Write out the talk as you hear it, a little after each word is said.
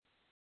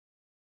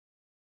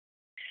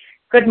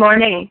Good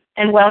morning,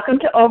 and welcome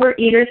to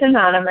Overeaters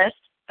Anonymous,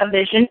 a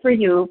Vision for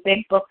You Big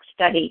Book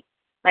Study.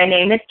 My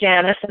name is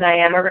Janice, and I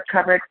am a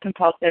recovered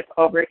compulsive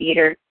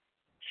overeater.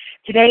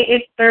 Today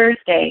is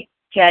Thursday,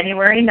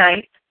 January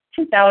 9th,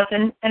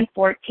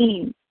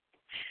 2014.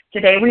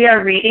 Today we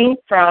are reading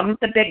from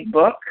the Big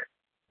Book,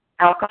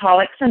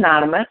 Alcoholics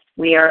Anonymous.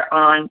 We are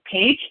on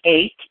page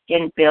 8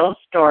 in Bill's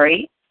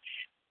story.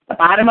 The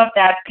bottom of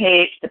that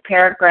page, the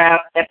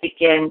paragraph that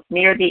begins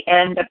near the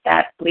end of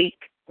that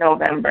bleak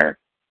November.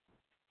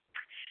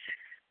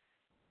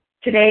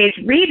 Today's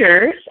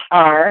readers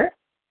are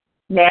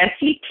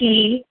Nancy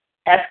T.,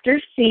 Esther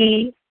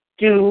C.,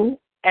 Dew,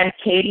 and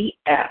Katie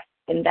F.,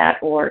 in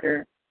that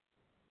order.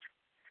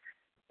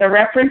 The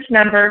reference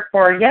number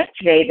for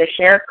yesterday, the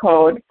share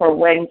code for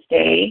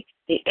Wednesday,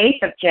 the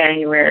 8th of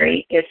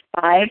January, is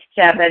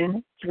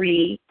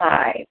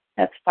 5735.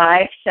 That's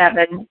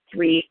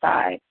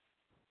 5735.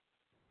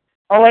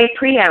 OA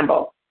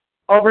Preamble.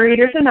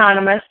 Overeaters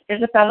Anonymous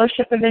is a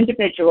fellowship of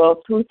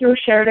individuals who, through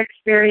shared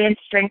experience,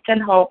 strength,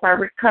 and hope, are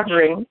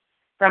recovering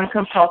from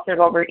compulsive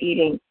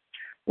overeating.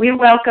 We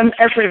welcome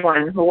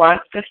everyone who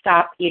wants to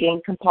stop eating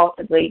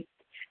compulsively.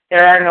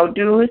 There are no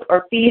dues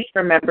or fees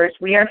for members.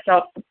 We are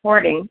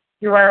self-supporting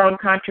through our own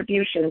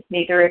contributions,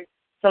 neither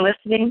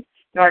soliciting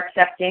nor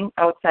accepting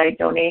outside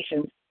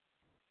donations.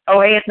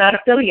 OA is not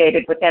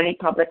affiliated with any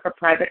public or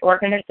private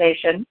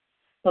organization,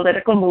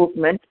 political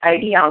movement,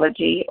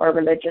 ideology, or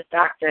religious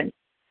doctrine.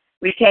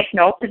 We take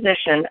no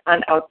position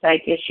on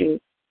outside issues.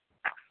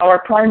 Our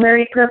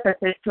primary purpose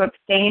is to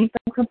abstain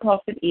from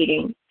compulsive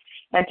eating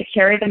and to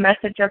carry the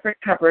message of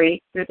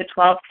recovery through the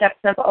 12 steps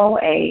of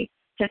OA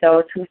to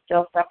those who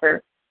still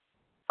suffer.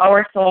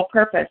 Our sole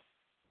purpose.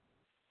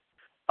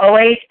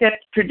 OA's fifth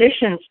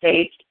tradition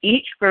states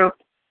each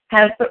group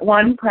has but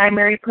one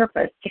primary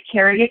purpose: to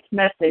carry its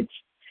message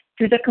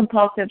to the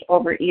compulsive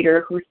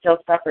overeater who still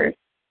suffers.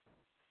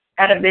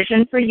 At a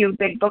Vision for You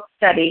Big Book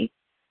Study,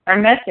 our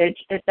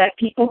message is that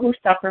people who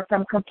suffer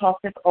from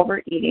compulsive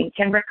overeating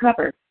can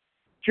recover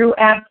through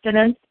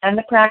abstinence and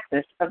the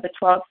practice of the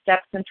 12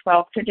 steps and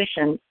 12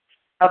 traditions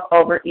of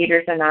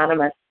Overeaters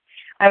Anonymous.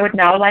 I would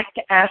now like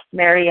to ask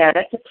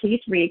Marietta to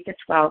please read the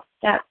 12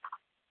 steps.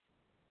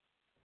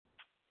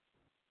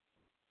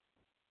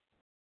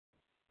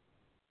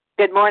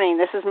 Good morning.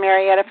 This is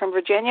Marietta from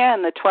Virginia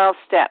and the 12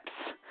 steps.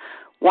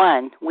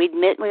 1. We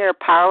admit we are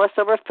powerless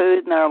over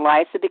food and our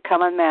lives have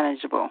become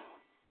unmanageable.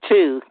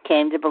 2.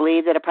 Came to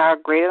believe that a power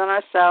greater than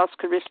ourselves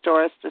could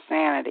restore us to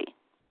sanity.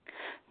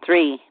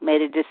 3.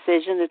 Made a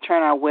decision to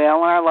turn our will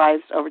and our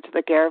lives over to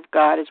the care of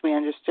God as we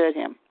understood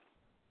Him.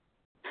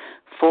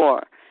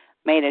 4.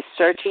 Made a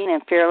searching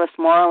and fearless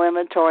moral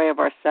inventory of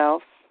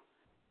ourselves.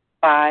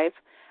 5.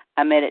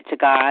 Admitted to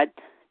God,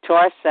 to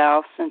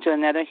ourselves, and to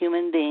another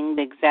human being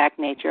the exact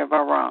nature of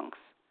our wrongs.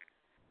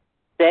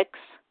 6.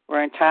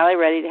 We're entirely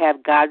ready to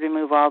have God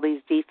remove all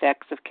these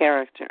defects of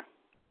character.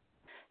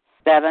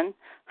 7.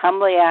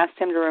 Humbly asked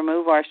Him to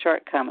remove our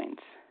shortcomings.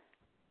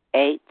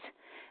 8.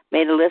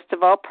 Made a list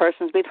of all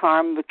persons we'd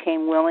harmed and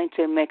became willing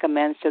to make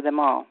amends to them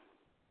all.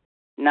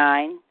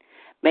 9.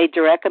 Made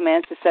direct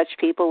amends to such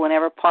people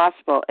whenever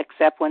possible,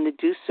 except when to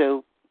do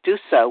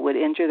so would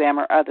injure them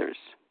or others.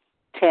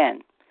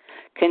 10.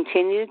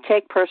 Continued to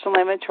take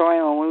personal inventory,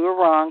 and when we were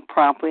wrong,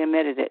 promptly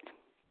admitted it.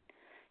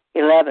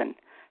 11.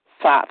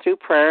 Sought through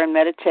prayer and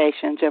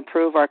meditation to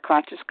improve our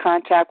conscious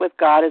contact with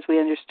God as we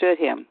understood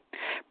Him,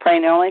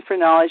 praying only for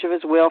knowledge of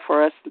His will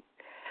for us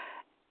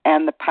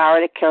and the power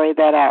to carry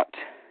that out.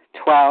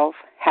 12.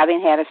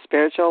 Having had a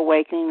spiritual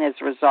awakening as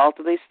a result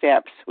of these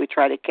steps, we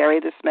try to carry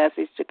this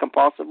message to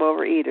compulsive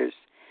overeaters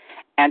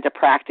and to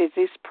practice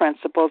these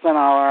principles in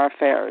all our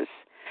affairs.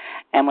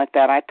 And with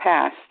that, I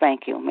pass.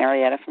 Thank you.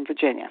 Marietta from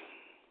Virginia.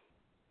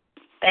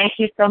 Thank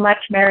you so much,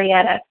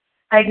 Marietta.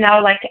 I'd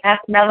now like to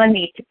ask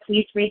Melanie to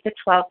please read the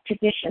 12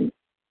 traditions.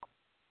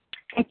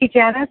 Thank you,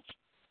 Janice.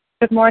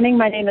 Good morning.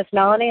 My name is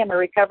Melanie. I'm a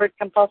recovered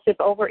compulsive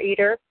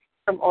overeater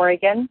from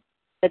Oregon.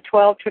 The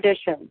 12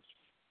 traditions.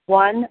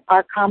 1.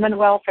 Our common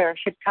welfare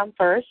should come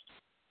first.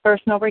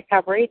 Personal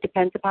recovery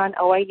depends upon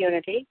OA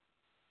unity.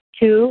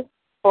 2.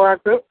 For our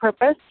group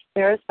purpose,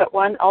 there is but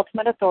one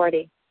ultimate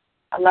authority,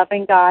 a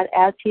loving God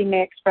as He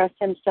may express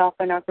Himself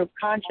in our group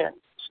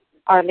conscience.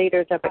 Our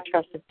leaders are but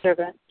trusted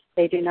servants.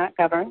 They do not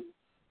govern.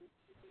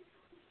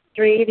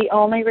 3. The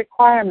only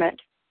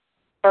requirement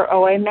for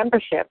OA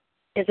membership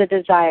is a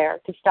desire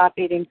to stop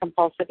eating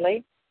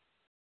compulsively.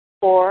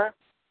 4.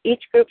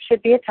 Each group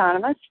should be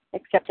autonomous,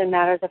 except in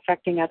matters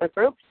affecting other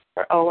groups,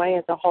 or OA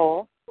as a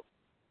whole.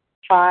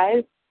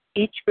 5.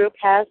 Each group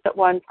has but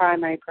one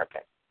primary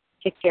purpose,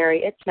 to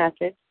carry its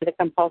message to the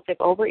compulsive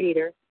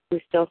overeater who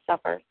still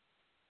suffers.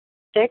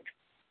 6.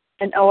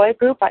 An OA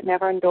group ought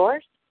never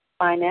endorse,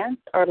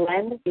 finance, or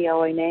lend the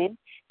OA name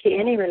to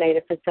any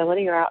related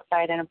facility or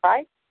outside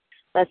enterprise,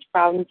 lest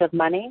problems of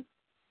money,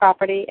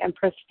 property, and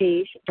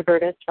prestige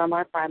divert us from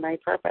our primary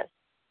purpose.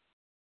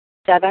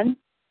 7.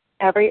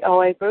 Every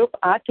OA group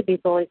ought to be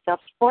fully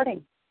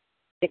self-supporting,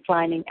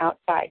 declining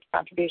outside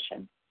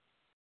contribution.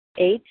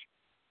 8.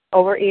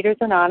 Overeaters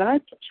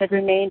Anonymous should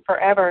remain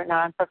forever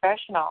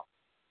non-professional,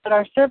 but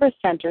our service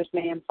centers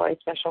may employ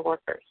special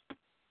workers.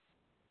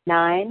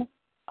 9.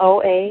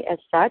 OA as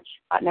such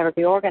ought never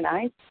be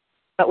organized,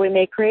 but we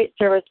may create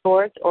service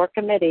boards or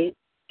committees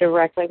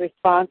directly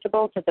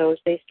responsible to those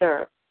they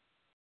serve.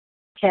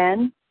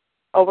 10.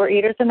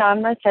 Overeaters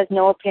Anonymous has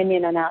no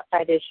opinion on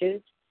outside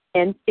issues,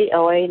 hence the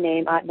OA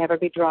name ought never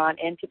be drawn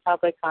into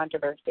public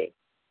controversy.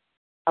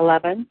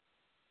 11.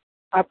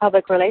 Our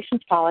public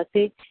relations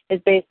policy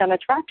is based on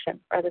attraction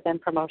rather than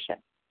promotion.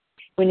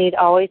 We need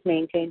always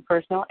maintain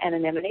personal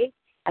anonymity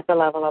at the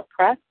level of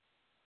press,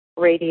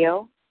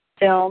 radio,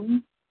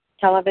 film,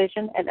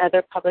 television, and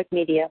other public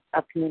media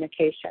of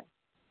communication.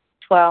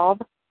 12.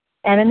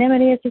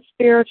 Anonymity is the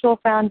spiritual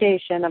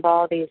foundation of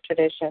all these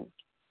traditions,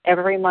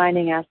 ever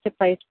reminding us to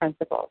place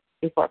principles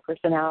before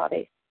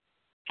personalities.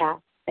 Pat,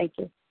 thank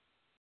you.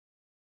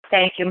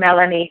 Thank you,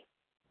 Melanie.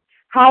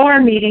 How our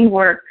meeting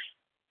works.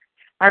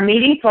 Our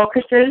meeting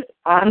focuses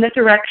on the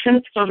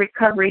directions for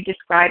recovery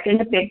described in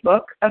the Big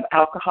Book of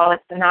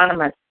Alcoholics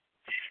Anonymous.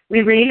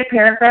 We read a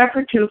paragraph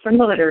or two from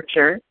the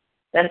literature,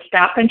 then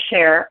stop and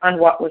share on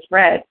what was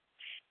read.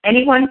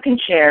 Anyone can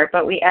share,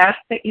 but we ask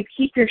that you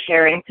keep your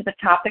sharing to the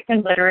topic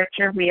and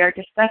literature we are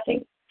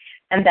discussing,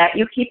 and that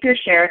you keep your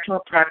share to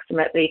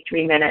approximately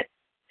 3 minutes.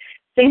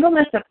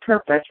 Singleness of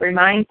purpose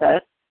reminds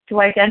us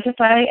to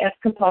identify as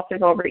compulsive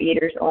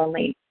overeaters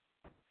only.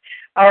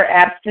 Our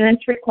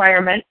abstinence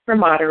requirement for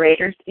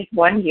moderators is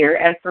 1 year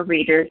and for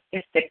readers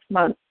is 6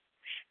 months.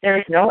 There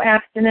is no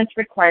abstinence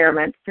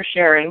requirement for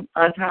sharing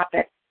on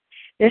topic.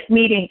 This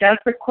meeting does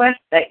request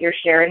that your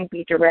sharing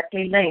be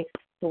directly linked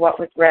to what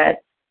was read.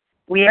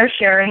 We are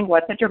sharing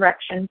what the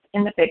directions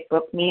in the Big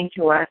Book mean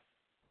to us.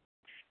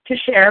 To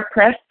share,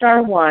 press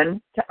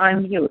 *1 to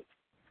unmute.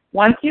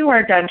 Once you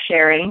are done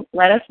sharing,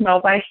 let us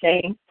know by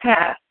saying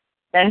pass,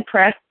 then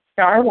press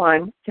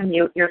 *1 to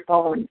mute your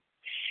phone.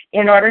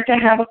 In order to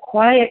have a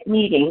quiet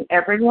meeting,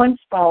 everyone's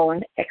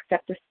phone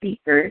except the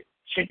speaker's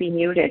should be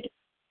muted.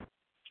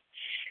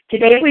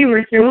 Today we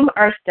resume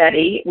our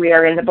study. We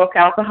are in the book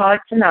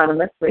Alcoholics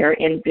Anonymous. We are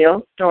in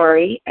Bill's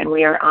story, and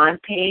we are on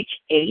page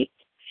 8.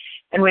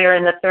 And we are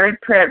in the 3rd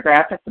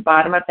paragraph at the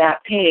bottom of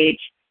that page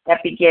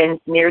that begins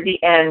near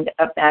the end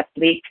of that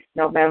bleak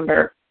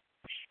November.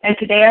 And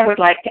today I would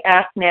like to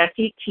ask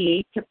Nancy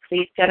T. to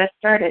please get us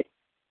started.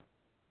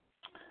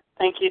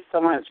 Thank you so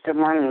much. Good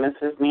morning. This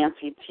is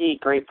Nancy T.,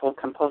 grateful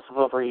compulsive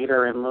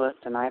overeater in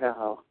Lewiston,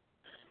 Idaho.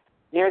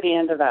 Near the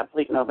end of that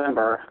bleak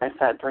November, I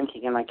sat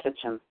drinking in my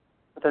kitchen.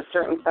 With a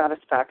certain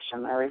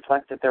satisfaction, I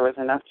reflected there was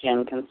enough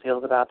gin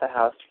concealed about the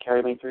house to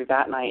carry me through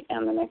that night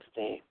and the next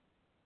day.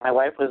 My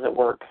wife was at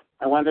work.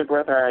 I wondered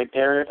whether I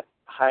dared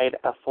hide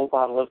a full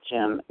bottle of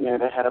gin near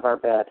the head of our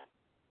bed.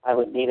 I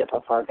would need it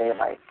before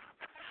daylight.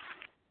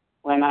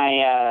 When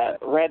I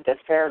read this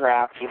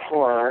paragraph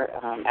before,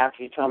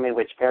 after you told me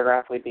which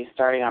paragraph we'd be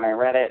starting on, I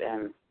read it,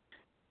 and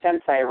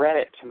since I read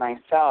it to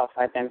myself,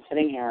 I've been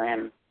sitting here,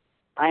 and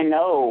I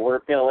know where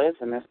Bill is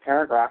in this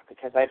paragraph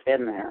because I've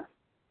been there.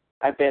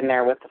 I've been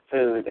there with the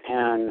food,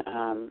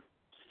 and,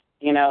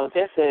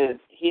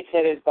 he's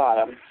hit his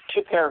bottom.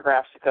 2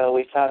 paragraphs ago,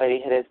 we saw that he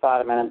hit his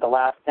bottom, and the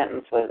last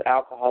sentence was,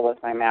 alcohol was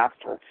my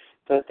master.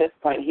 So at this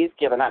point, he's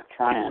given up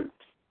trying.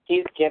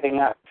 He's giving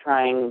up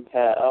trying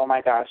to, oh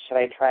my gosh, should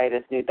I try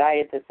this new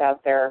diet that's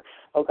out there?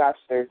 Oh gosh,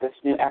 there's this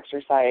new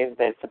exercise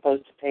that's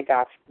supposed to take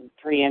off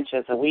 3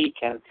 inches a week.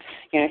 And,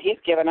 he's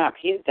given up.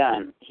 He's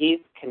done. He's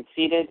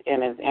conceded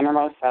in his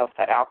innermost self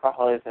that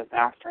alcohol is his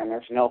master and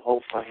there's no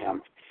hope for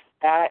him.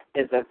 That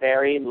is a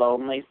very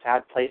lonely,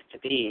 sad place to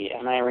be.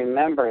 And I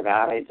remember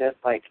that. I just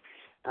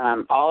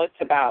all it's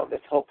about, this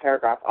whole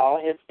paragraph,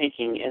 all his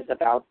thinking is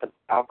about the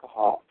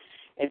alcohol.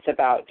 It's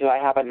about, do I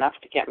have enough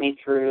to get me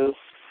through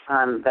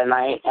the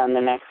night and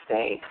the next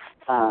day?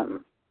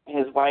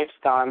 His wife's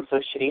gone, so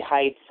should he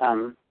hide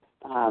some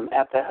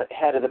at the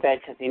head of the bed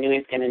because he knew he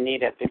was going to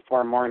need it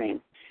before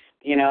morning?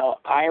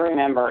 I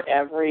remember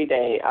every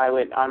day I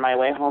would, on my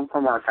way home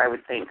from work, I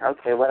would think,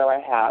 okay, what do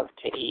I have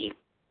to eat?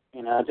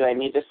 Do I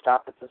need to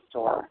stop at the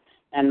store?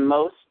 And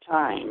most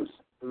times,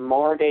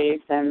 more days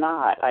than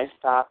not, I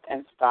stopped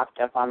and stocked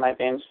up on my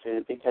binge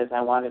food because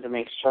I wanted to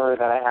make sure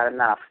that I had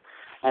enough.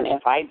 And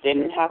if I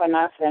didn't have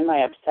enough, then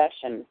my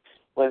obsession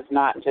was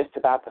not just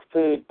about the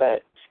food,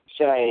 but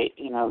should I,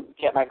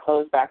 get my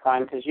clothes back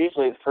on? Because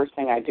usually the first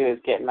thing I do is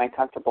get in my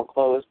comfortable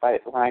clothes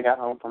when I got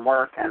home from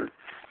work and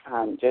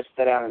just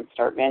sit down and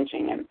start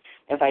binging. And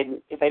if I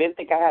didn't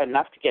think I had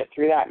enough to get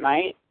through that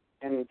night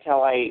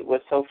until I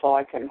was so full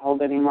I couldn't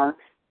hold anymore,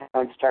 I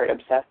would start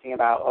obsessing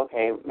about,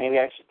 okay, maybe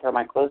I should throw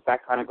my clothes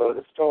back on and go to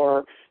the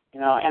store,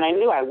 and I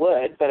knew I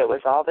would, but it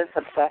was all this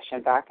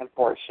obsession back and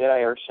forth, should I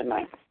or shouldn't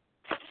I?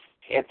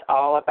 It's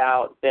all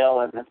about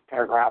Bill in this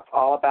paragraph,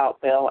 all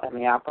about Bill and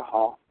the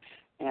alcohol.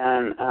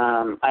 And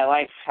I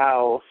like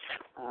how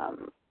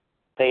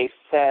they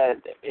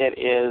said it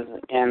is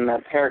in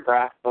the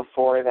paragraph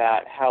before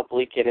that, how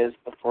bleak it is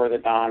before the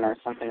dawn or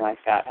something like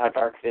that, how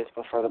dark it is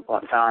before the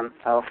dawn.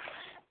 So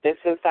this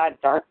is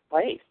that dark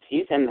place.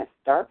 He's in this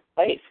dark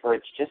place where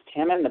it's just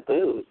him and the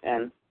booze.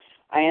 And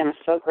I am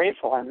so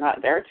grateful I'm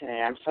not there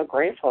today. I'm so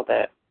grateful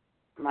that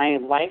my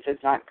life is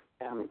not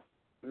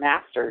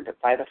mastered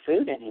by the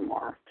food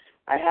anymore.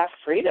 I have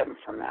freedom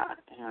from that.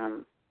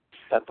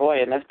 But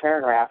boy, in this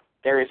paragraph,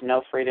 there is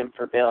no freedom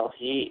for Bill.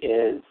 He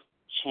is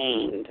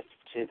chained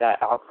to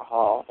that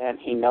alcohol, and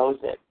he knows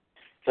it.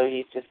 So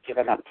he's just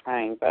given up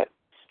trying. But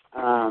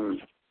I'm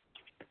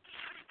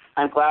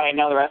glad I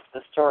know the rest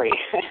of the story.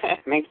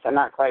 It makes it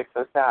not quite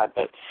so sad.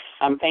 But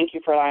thank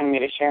you for allowing me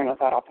to share, and with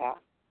that, I'll pass.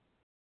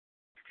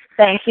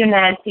 Thank you,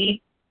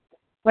 Nancy.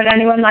 Would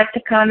anyone like to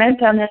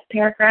comment on this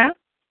paragraph?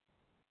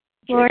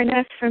 Lauren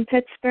S. from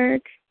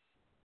Pittsburgh.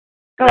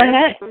 Go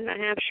ahead. From New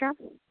Hampshire.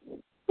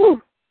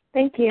 Ooh,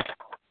 thank you.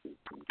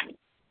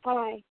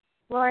 Hi.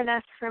 Lauren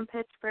S. from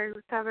Pittsburgh,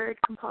 recovered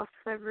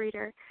compulsive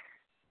reader.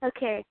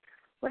 Okay,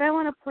 what I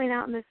want to point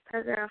out in this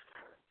paragraph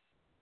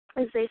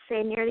is they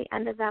say near the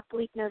end of that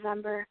bleak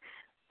November.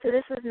 So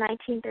this was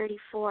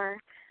 1934.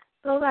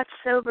 Bill got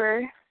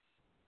sober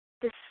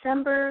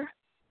December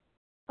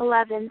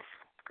 11th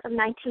of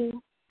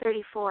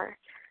 1934.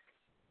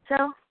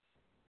 So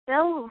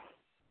Bill,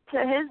 to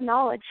his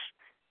knowledge,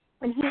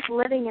 when he's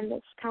living in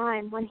this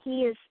time, when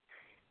he's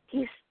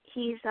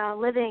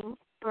living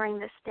during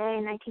this day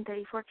in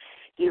 1934,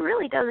 he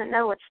really doesn't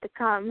know what's to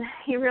come.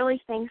 He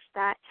really thinks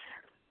that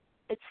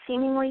it's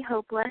seemingly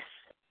hopeless,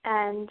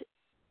 and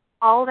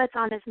all that's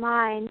on his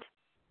mind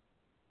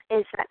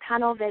is that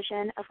tunnel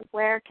vision of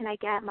where can I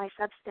get my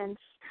substance,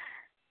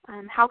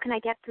 how can I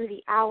get through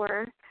the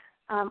hour,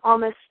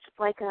 almost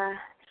like a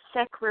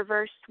sick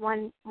reversed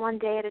one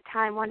day at a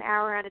time, 1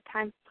 hour at a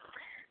time.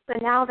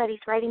 But now that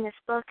he's writing this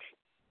book,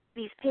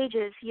 these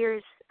pages,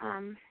 years,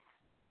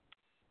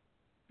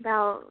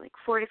 about like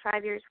 4 to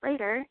 5 years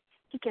later,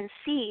 he can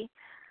see,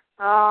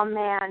 oh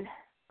man,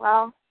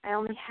 well, I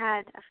only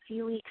had a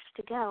few weeks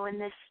to go in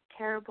this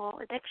terrible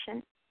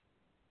addiction.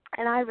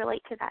 And I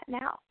relate to that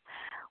now.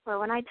 Or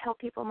when I tell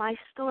people my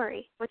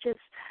story, which is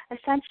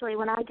essentially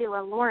when I do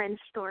a Lauren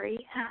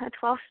story, a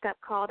 12-step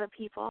call to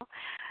people,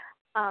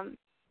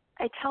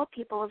 I tell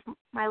people of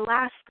my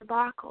last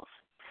debacles,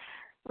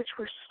 which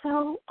were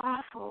so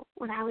awful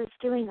when I was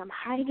doing them,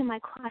 hiding in my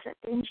closet,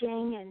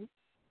 binging, and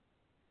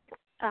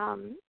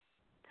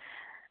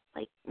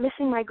like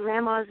missing my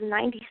grandma's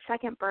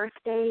 92nd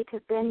birthday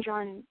to binge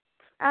on,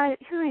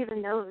 who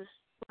even knows,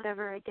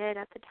 whatever I did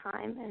at the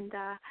time, and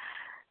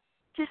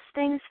just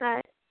things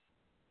that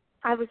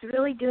I was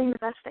really doing the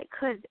best I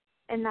could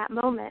in that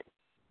moment.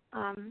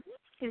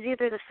 It was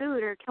either the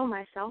food or kill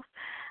myself.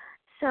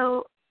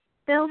 So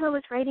Bill, though,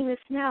 is writing this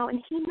now,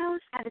 and he knows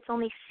that it's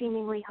only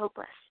seemingly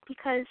hopeless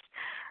because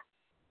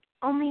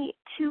only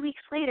 2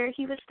 weeks later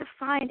he was to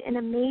find an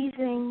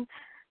amazing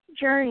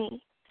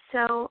journey.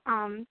 So,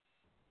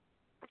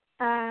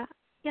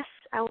 yes,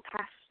 I will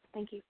pass.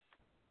 Thank you.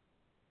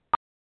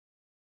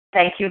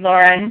 Thank you,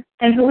 Lauren.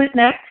 And who is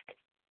next?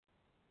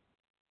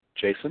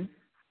 Jason?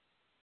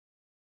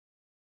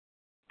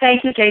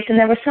 Thank you, Jason.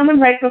 There was someone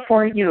right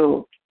before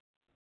you.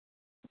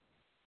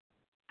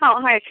 Oh,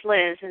 hi, it's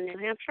Liz in New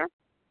Hampshire.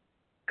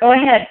 Go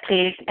ahead,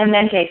 please, and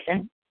then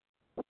Jason.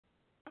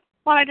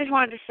 Well, I just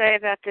wanted to say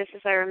about this,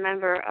 as I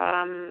remember,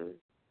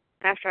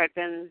 after I'd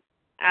been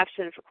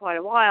abstinent for quite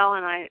a while,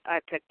 and I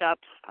picked up,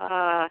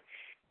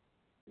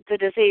 the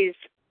disease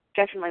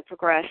definitely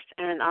progressed,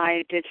 and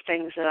I did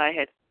things that I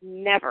had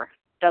never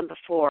done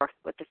before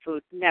with the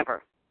food,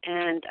 never.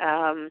 And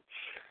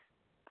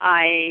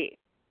I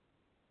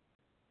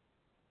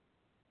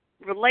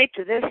relate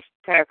to this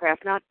paragraph,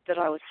 not that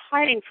I was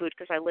hiding food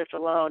because I lived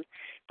alone,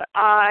 but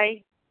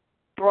I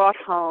brought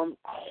home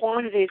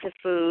quantities of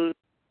food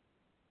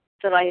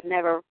that I had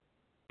never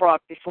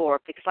brought before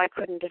because I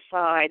couldn't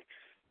decide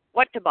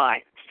what to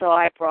buy. So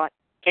I brought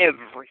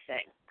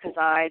everything because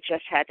I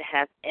just had to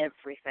have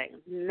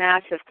everything,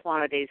 massive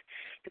quantities,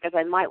 because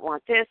I might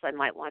want this, I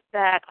might want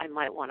that, I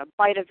might want a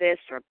bite of this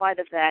or a bite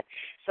of that.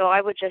 So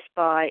I would just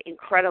buy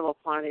incredible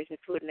quantities of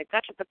food, and it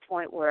got to the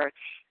point where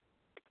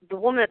the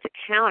woman at the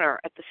counter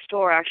at the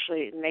store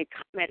actually made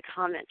a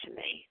comment to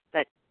me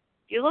that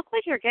you look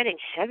like you're getting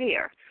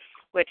heavier,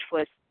 which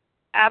was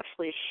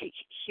absolutely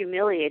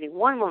humiliating.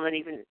 One woman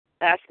even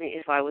asked me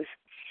if I was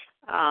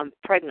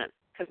pregnant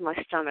because my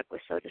stomach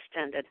was so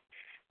distended.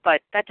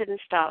 But that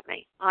didn't stop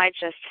me. I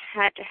just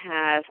had to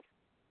have,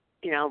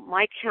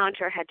 my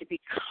counter had to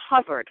be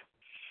covered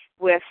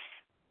with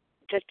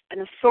just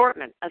an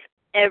assortment of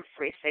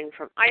everything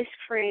from ice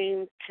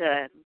cream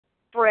to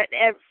bread,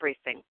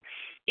 everything.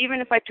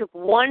 Even if I took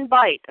one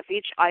bite of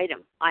each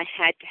item, I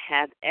had to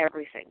have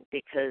everything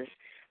because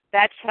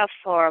that's how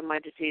far my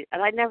disease,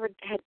 and I never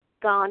had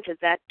gone to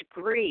that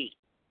degree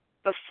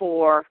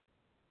before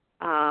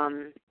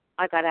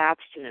I got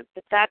abstinent.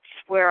 But that's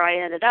where I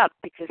ended up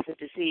because the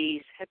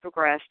disease had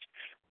progressed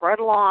right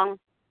along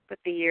with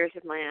the years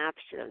of my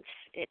abstinence.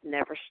 It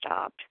never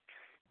stopped.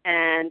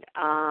 And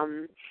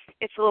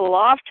it's a little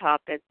off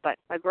topic, but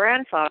my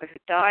grandfather, who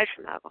died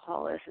from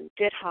alcoholism,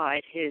 did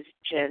hide his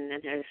gin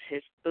and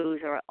his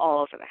booze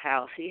all over the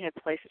house. He had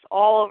places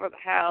all over the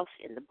house,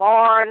 in the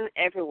barn,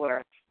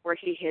 everywhere where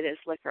he hid his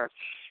liquor.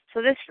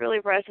 So this really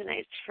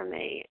resonates for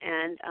me,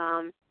 and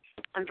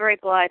I'm very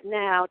glad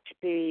now to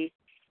be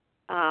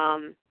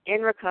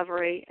in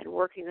recovery and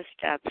working the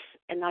steps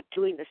and not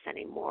doing this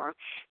anymore,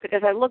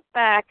 because I look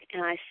back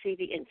and I see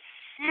the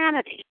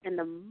insanity and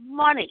the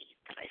money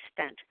that I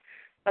spent,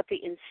 but the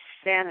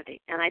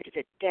insanity, and I did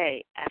it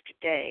day after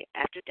day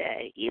after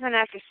day. Even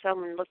after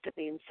someone looked at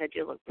me and said,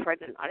 "You look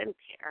pregnant," I didn't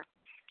care.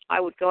 I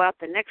would go out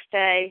the next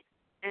day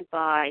and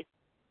buy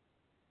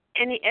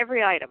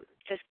every item,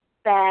 just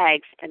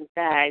bags and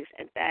bags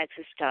and bags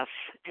of stuff,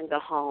 and go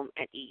home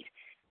and eat.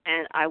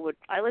 And I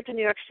lived in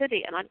New York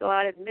City, and I'd go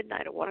out at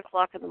midnight or 1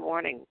 o'clock in the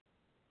morning.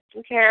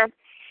 Didn't care.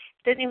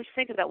 Didn't even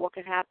think about what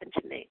could happen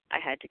to me. I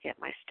had to get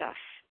my stuff.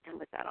 And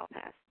with that, I'll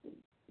pass.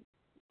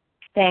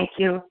 Thank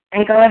you.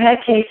 And go ahead,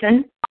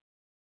 Jason.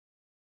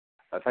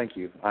 Thank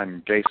you.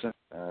 I'm Jason,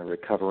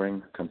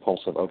 recovering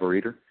compulsive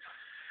overeater.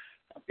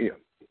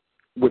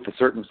 With a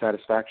certain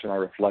satisfaction, I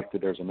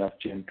reflected there's enough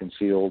gin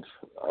concealed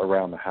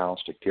around the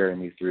house to carry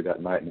me through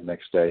that night and the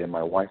next day, and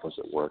my wife was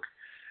at work.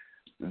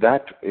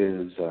 That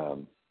is,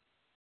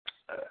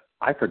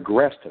 I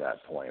progressed to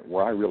that point.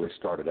 Where I really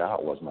started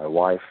out was my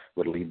wife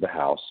would leave the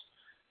house,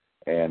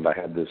 and I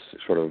had this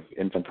sort of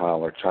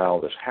infantile or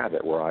childish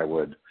habit where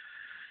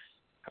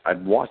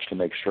I'd watch to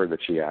make sure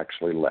that she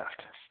actually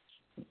left.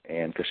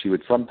 And because she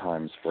would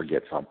sometimes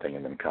forget something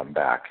and then come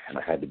back, and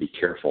I had to be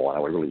careful. I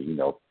would really,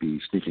 be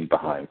sneaking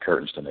behind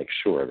curtains to make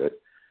sure of it.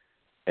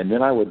 And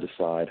then I would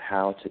decide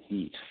how to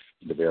eat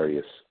the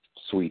various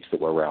sweets that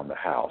were around the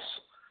house.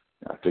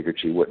 I figured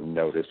she wouldn't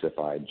notice if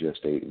I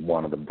just ate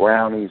one of the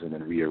brownies and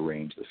then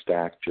rearranged the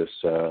stack just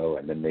so,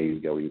 and then maybe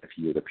go eat a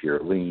few of the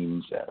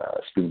Purelines and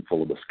a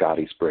spoonful of the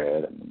Scotty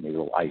spread and maybe a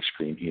little ice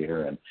cream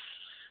here.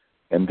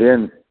 And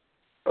then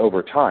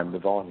over time, the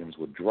volumes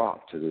would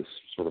drop to this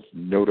sort of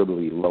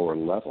notably lower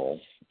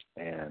level,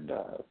 and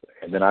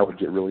then I would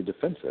get really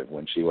defensive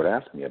when she would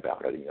ask me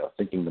about it,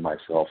 thinking to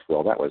myself,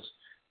 well, that was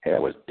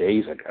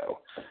days ago.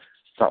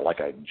 It's not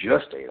like I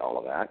just ate all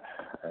of that.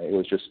 It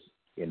was just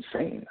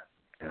insane.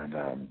 And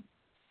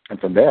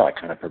from there, I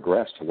kind of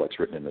progressed to what's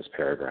written in this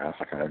paragraph.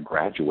 I kind of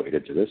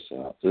graduated to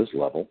this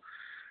level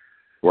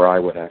where I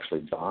would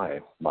actually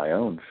buy my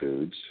own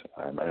foods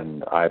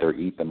and either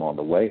eat them on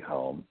the way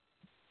home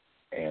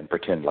and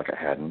pretend like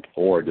I hadn't,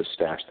 or just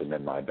stash them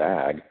in my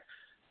bag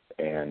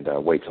and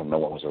wait till no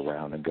one was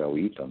around and go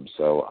eat them.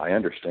 So I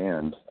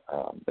understand.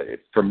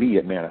 For me,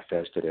 it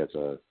manifested as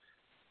a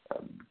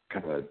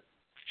kind of a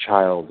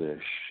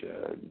childish,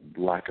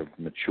 lack of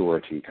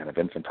maturity, kind of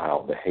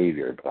infantile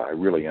behavior, but I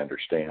really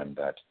understand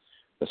that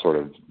the sort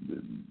of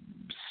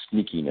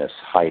sneakiness,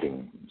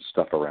 hiding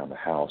stuff around the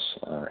house.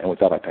 And with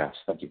that, I pass.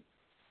 Thank you.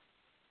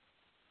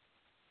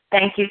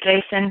 Thank you,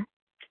 Jason.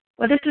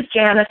 Well, this is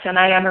Janice, and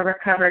I am a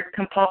recovered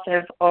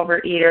compulsive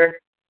overeater.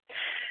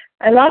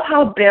 I love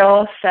how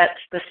Bill sets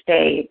the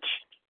stage.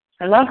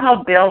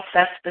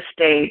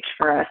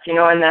 For us. In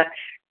the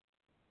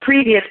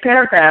previous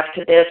paragraph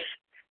to this,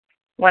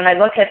 when I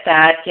look at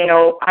that,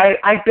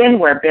 I've been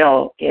where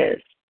Bill is.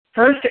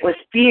 First, it was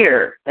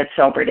fear that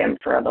sobered him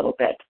for a little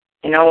bit.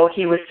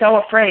 He was so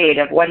afraid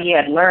of what he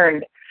had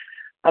learned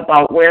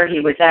about where he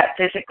was at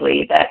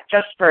physically that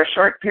just for a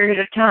short period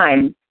of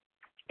time,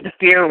 the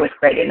fear was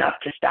great enough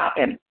to stop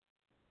him.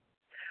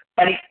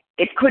 But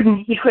he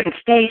couldn't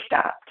stay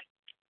stopped.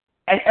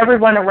 And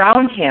everyone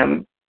around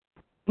him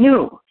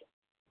knew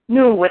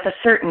with a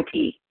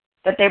certainty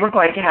that they were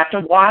going to have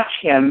to watch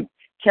him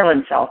kill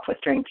himself with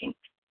drinking.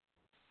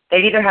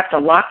 They'd either have to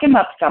lock him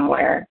up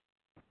somewhere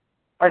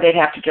or they'd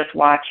have to just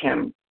watch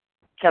him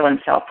kill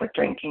himself with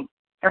drinking.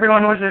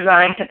 Everyone was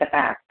resigned to the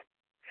fact.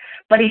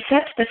 But he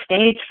sets the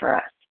stage for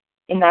us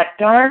in that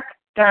dark,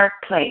 dark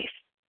place.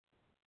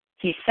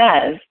 He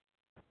says,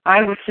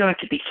 I was soon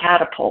to be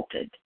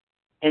catapulted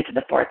into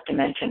the fourth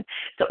dimension.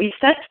 So he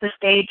sets the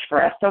stage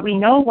for us so we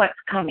know what's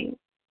coming.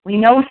 We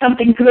know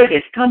something good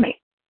is coming.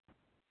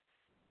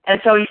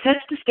 And so he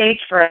sets the stage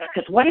for us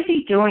because what is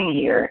he doing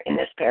here in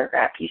this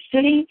paragraph? He's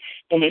sitting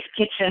in his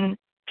kitchen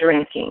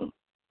drinking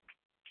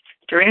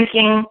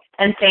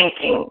and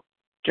thinking,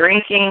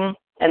 drinking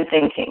and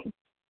thinking.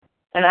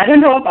 And I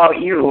don't know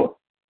about you,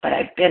 but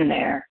I've been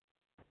there,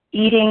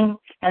 eating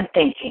and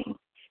thinking,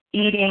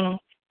 eating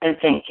and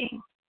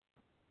thinking.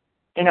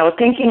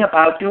 Thinking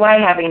about, do I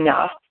have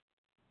enough?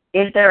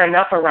 Is there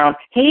enough around?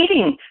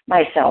 Hating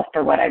myself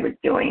for what I was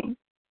doing,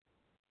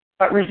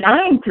 but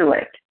resigned to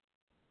it.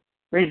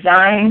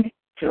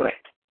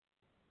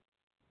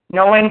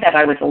 Knowing that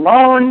I was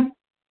alone,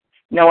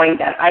 knowing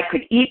that I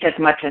could eat as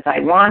much as I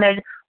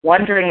wanted,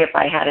 wondering if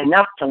I had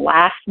enough to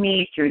last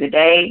me through the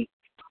day.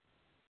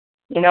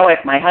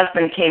 If my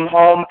husband came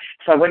home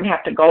so I wouldn't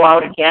have to go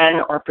out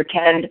again or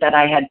pretend that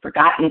I had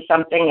forgotten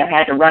something, I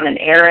had to run an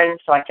errand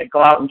so I could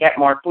go out and get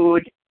more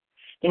food.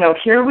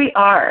 Here we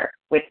are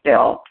with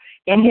Bill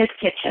in his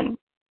kitchen,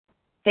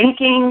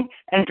 thinking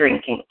and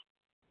drinking.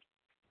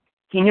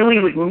 He knew he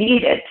would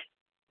need it.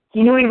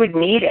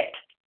 It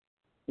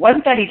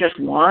wasn't that he just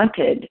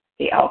wanted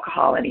the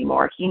alcohol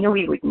anymore. He knew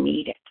he would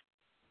need it.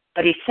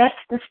 But he sets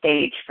the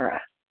stage for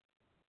us.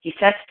 He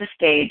sets the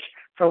stage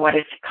for what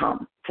is to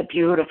come. It's a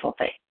beautiful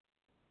thing.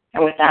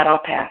 And with that, I'll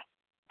pass.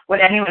 Would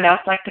anyone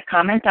else like to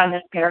comment on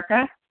this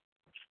paragraph?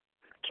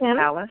 Kim?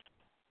 Alice?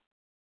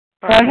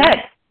 Go ahead.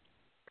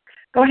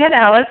 Go ahead,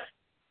 Alice.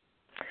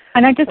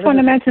 And I just want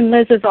to mention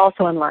Liz is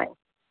also in line.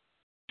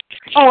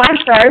 Oh, I'm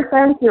sorry.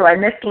 Thank you. I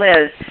missed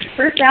Liz.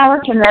 First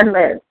Alice and then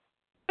Liz.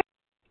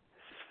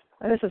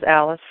 This is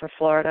Alice from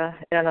Florida.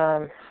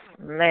 And,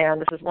 man,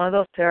 this is one of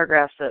those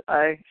paragraphs that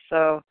I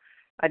so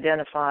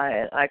identify,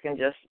 and I can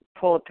just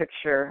pull a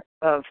picture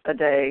of a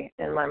day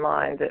in my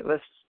mind that was,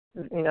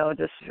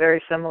 just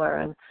very similar.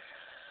 And,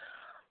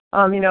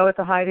 with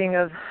the hiding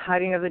of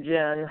the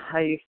gin, I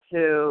used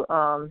to,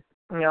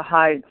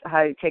 hide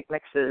cake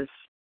mixes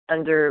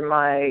in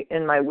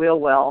my wheel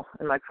well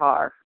in my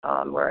car,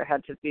 where I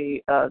had to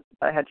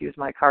use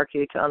my car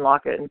key to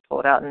unlock it and pull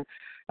it out, and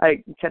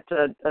I kept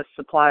a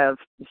supply of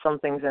some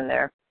things in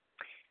there.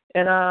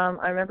 And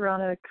I remember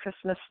on a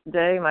Christmas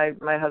day,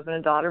 my husband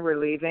and daughter were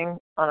leaving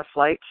on a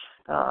flight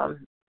out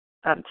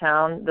of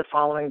town the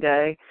following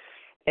day,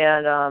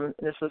 and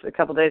this was a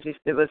couple days.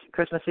 It was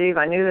Christmas Eve.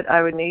 I knew that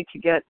I would need to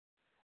get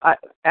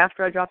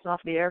after I dropped them off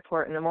at the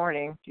airport in the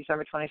morning,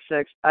 December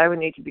 26th. I would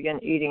need to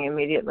begin eating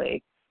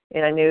immediately.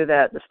 And I knew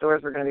that the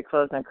stores were going to be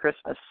closed on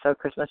Christmas. So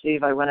Christmas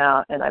Eve, I went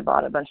out and I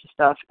bought a bunch of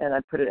stuff and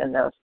I put it in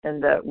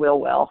the wheel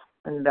well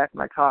in the back of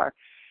my car.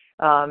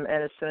 And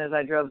as soon as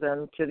I drove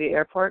them to the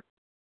airport,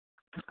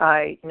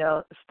 I,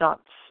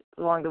 stopped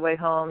along the way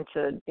home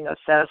to,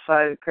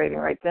 satisfy the craving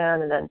right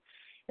then. And then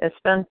it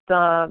spent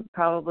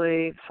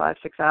probably 5-6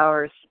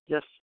 hours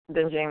just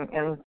binging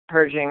and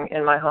purging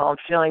in my home,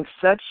 feeling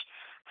such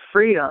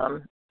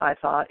freedom, I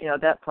thought,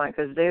 at that point,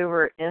 because they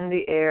were in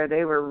the air.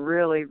 They were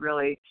really,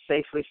 really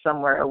safely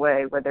somewhere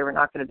away where they were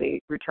not going to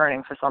be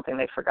returning for something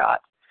they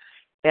forgot.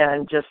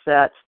 And just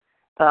that,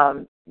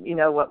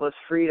 what was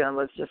freedom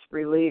was just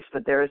relief,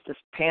 but there was this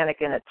panic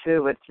in it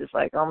too. It's just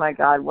like, oh my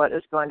God, what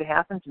is going to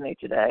happen to me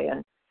today?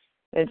 And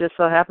it just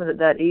so happened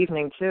that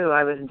evening too,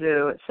 I was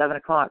due at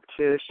 7:00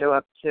 to show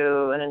up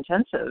to an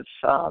intensive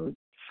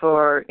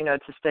for,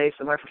 to stay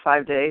somewhere for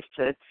 5 days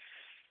to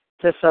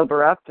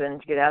sober up and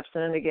to get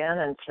abstinent again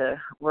and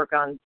to work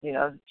on,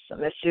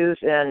 some issues.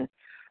 And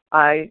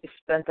I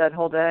spent that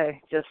whole day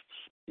just,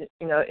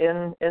 in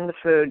the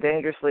food,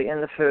 dangerously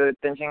in the food,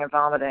 binging and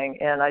vomiting.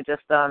 And I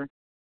just, I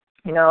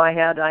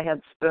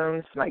had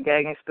spoons, my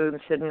gagging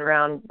spoons hidden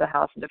around the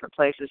house in different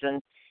places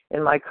and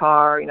in my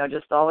car,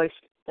 just always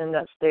in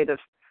that state of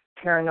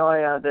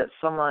paranoia that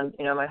someone,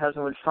 my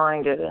husband would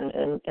find it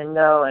and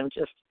know, and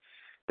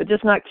but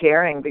just not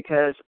caring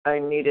because I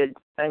needed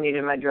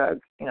my drug,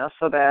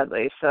 so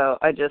badly. So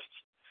I just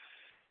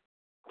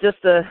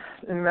the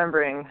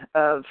remembering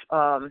of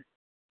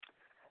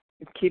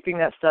keeping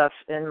that stuff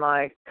in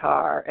my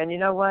car. And you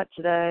know what,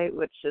 today,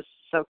 which is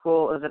so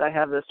cool, is that I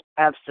have this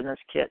abstinence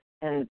kit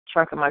in the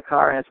trunk of my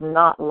car, and it's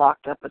not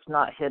locked up, it's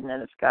not hidden,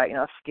 and it's got,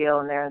 a scale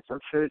in there and some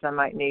foods I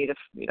might need if,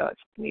 I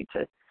need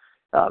to,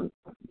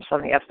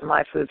 something after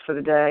my foods for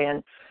the day.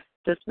 And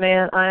just,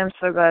 man, I am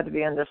so glad to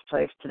be in this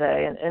place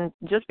today. And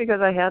just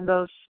because I had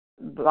those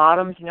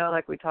bottoms,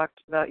 like we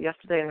talked about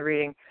yesterday in the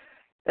reading,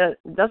 it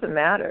doesn't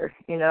matter,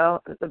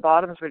 the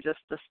bottoms were just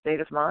a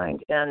state of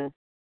mind. And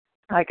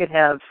I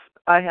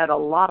had a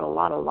lot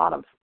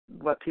of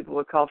what people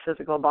would call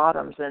physical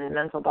bottoms and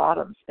mental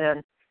bottoms, and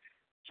it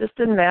just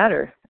didn't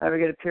matter. I would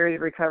get a period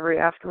of recovery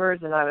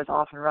afterwards, and I was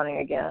off and running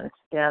again.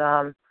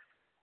 And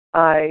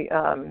I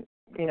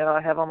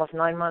have almost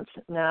 9 months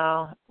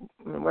now,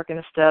 working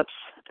the steps,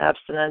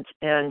 abstinent,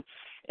 and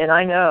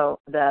I know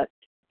that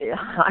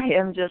I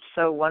am just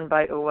so one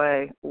bite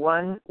away,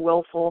 one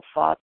willful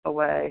thought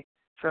away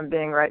from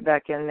being right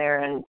back in there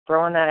and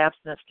throwing that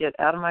abstinence kit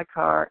out of my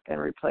car and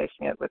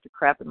replacing it with the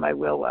crap in my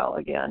wheel well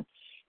again.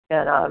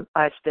 And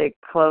I stay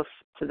close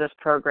to this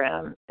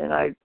program, and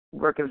I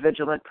work a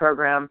vigilant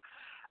program.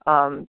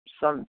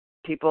 Some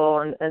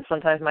people, and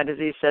sometimes my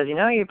disease says,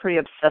 you're pretty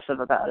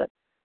obsessive about it.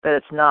 But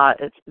it's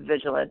not. It's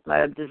vigilant.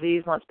 My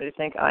disease wants me to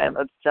think I am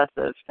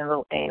obsessive and a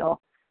little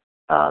anal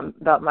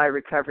about my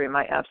recovery,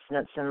 my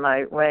abstinence, and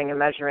my weighing and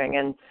measuring.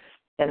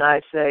 And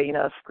I say,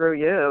 screw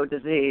you,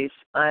 disease.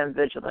 I am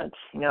vigilant.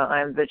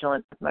 I am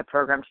vigilant with my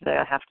program today.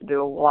 I have to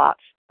do a lot,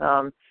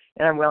 and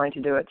I'm willing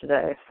to do it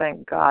today.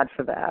 Thank God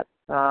for that.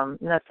 And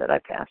that's it. I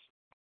pass.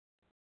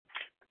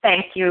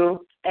 Thank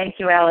you. Thank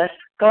you, Alice.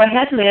 Go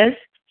ahead, Liz.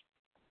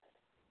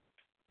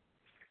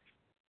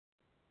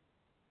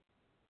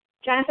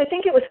 Janice, I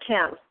think it was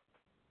Kim.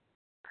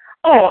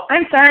 Oh,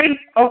 I'm sorry.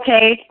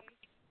 Okay.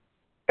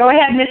 Go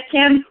ahead, Miss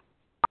Kim.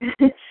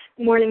 Good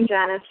morning,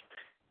 Janice.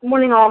 Good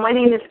morning, all. My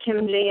name is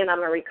Kim G., and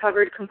I'm a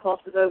recovered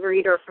compulsive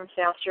overeater from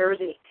South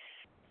Jersey.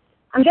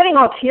 I'm getting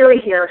all teary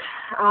here.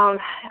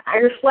 I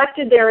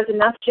reflected there is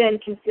enough gin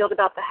concealed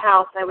about the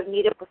house. I would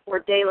need it before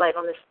daylight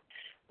on this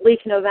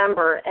bleak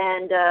November.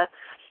 And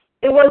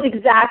it was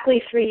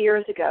exactly 3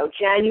 years ago,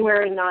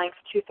 January 9th,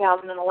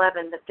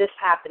 2011, that this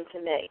happened to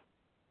me.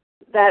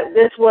 That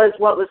this was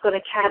what was going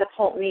to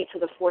catapult me to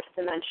the fourth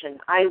dimension.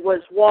 I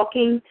was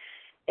walking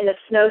in a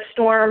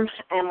snowstorm,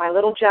 and my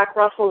little Jack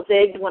Russell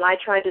zigged when I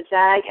tried to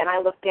zag, and I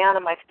looked down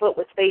and my foot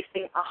was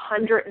facing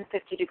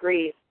 150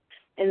 degrees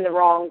in the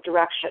wrong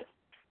direction.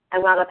 I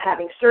wound up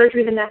having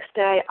surgery the next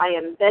day. I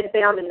am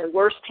bedbound in the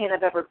worst pain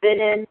I've ever been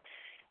in,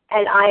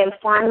 and I am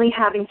finally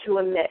having to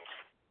admit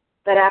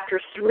that after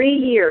 3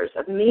 years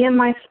of me and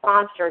my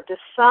sponsor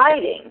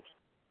deciding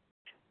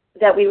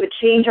that we would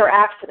change our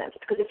abstinence,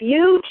 because if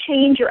you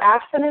change your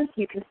abstinence,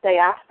 you can stay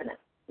abstinent.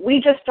 We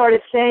just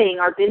started saying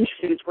our binge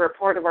foods were a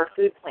part of our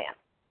food plan.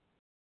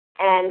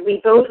 And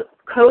we both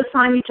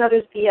co-signed each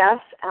other's BS,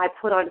 and I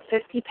put on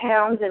 50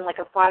 pounds in like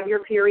a 5-year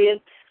period,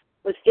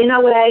 was in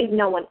OA.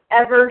 No one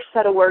ever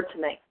said a word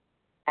to me,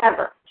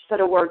 ever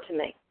said a word to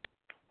me.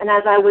 And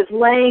as I was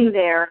laying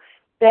there,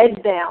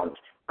 bedbound,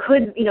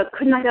 couldn't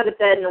get out of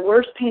bed in the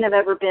worst pain I've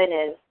ever been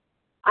in,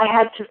 I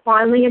had to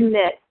finally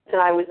admit that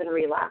I was in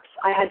relapse.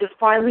 I had to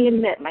finally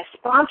admit. My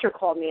sponsor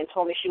called me and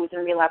told me she was in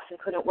relapse and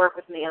couldn't work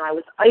with me, and I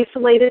was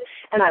isolated,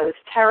 and I was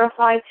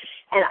terrified,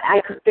 and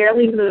I could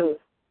barely move.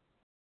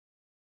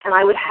 And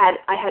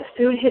I had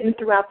food hidden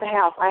throughout the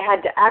house. I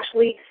had to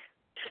actually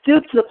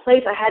stoop to the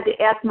place. I had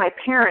to ask my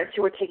parents,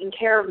 who were taking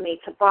care of me,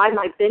 to buy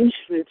my binge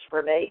foods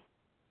for me,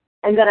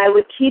 and that I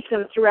would keep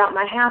them throughout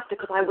my house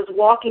because I was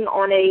walking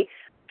on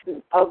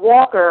a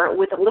walker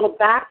with a little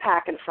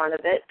backpack in front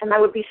of it, and I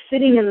would be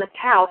sitting in the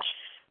couch,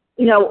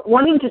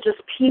 wanting to just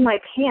pee my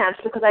pants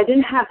because I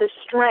didn't have the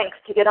strength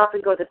to get up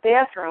and go to the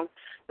bathroom.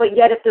 But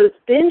yet if those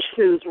binge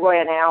foods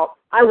ran out,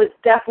 I was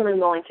definitely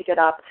willing to get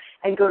up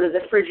and go to the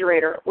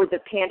refrigerator or the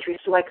pantry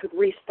so I could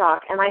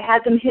restock. And I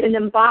had them hidden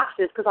in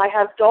boxes because I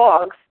have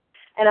dogs,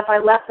 and if I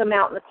left them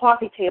out on the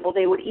coffee table,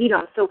 they would eat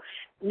them. So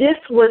this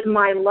was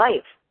my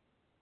life.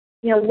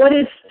 What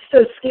is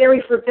so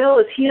scary for Bill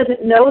is he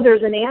doesn't know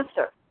there's an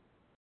answer.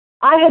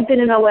 I had been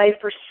in OA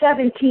for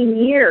 17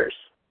 years,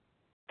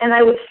 and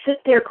I would sit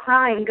there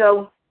crying and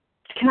go,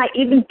 can I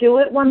even do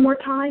it one more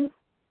time?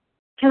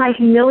 Can I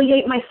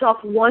humiliate myself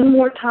one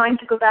more time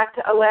to go back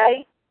to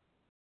OA?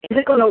 Is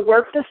it going to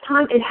work this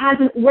time? It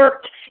hasn't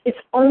worked. It's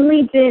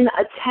only been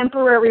a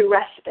temporary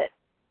respite.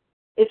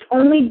 It's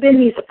only been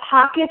these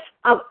pockets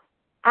of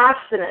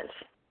abstinence.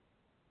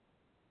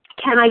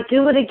 Can I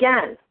do it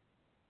again?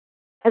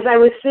 As I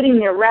was sitting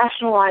there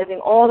rationalizing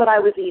all that I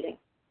was eating.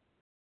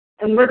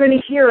 And we're going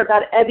to hear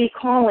about Ebby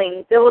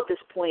calling Bill at this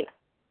point.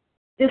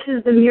 This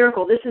is the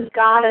miracle. This is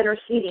God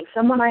interceding.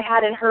 Someone I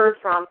hadn't heard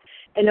from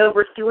in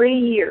over 3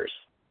 years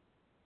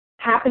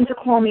happened to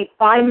call me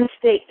by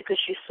mistake because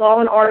she saw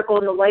an article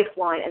in the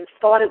Lifeline and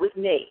thought it was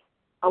me.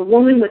 A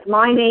woman with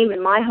my name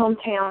in my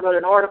hometown wrote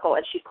an article,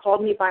 and she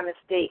called me by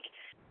mistake,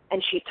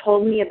 and she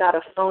told me about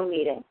a phone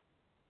meeting.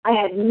 I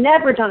had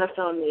never done a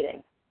phone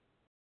meeting.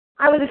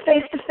 I was a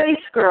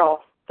face-to-face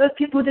girl. Those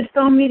people who did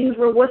phone meetings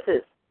were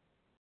wusses.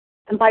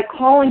 And by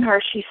calling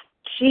her,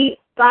 she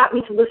got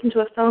me to listen to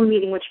a phone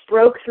meeting which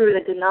broke through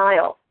the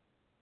denial.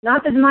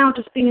 Not the denial of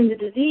just being in the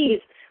disease,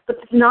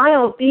 but the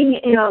denial of being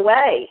in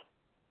OA.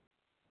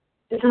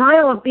 The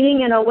denial of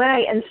being in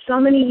OA and so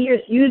many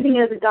years using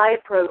it as a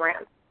diet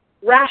program,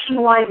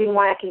 rationalizing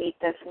why I can eat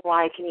this and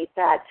why I can eat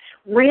that,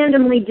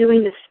 randomly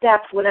doing the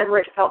steps whenever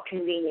it felt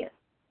convenient.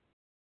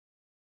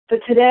 So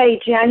today,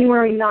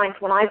 January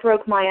 9th, when I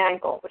broke my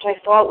ankle, which I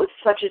thought was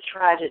such a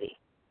tragedy,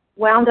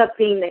 wound up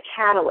being the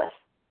catalyst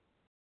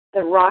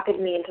that rocketed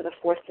me into the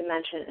fourth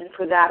dimension, and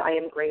for that I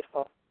am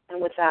grateful.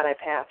 And with that, I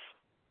pass.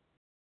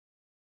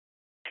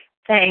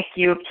 Thank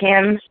you,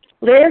 Kim.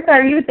 Liz,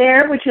 are you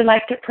there? Would you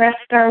like to press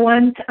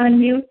 *1 to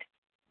unmute?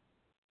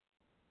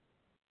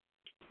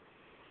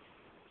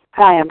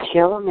 Hi, I'm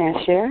Sheila. May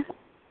I share?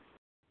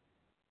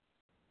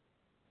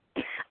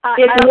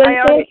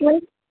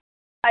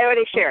 I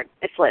already shared.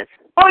 It's Liz.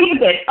 Oh, you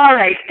did. All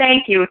right.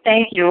 Thank you.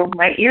 Thank you.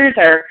 My ears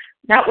are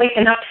not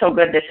waking up so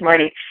good this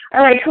morning.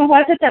 All right. Who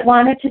was it that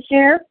wanted to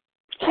share?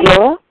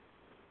 Sheila?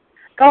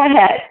 Go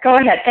ahead.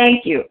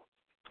 Thank you.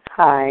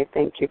 Hi.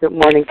 Thank you. Good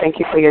morning. Thank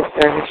you for your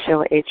service.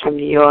 Sheila H. from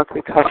New York,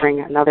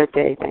 recovering another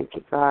day. Thank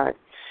you, God.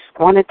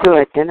 I wanted to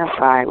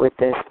identify with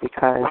this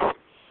because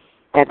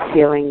that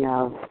feeling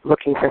of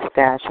looking for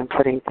stash and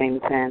putting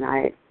things in,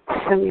 I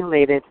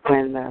simulated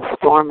when the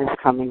storm is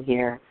coming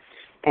here.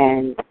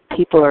 And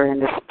people are in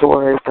the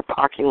stores, the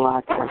parking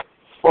lots are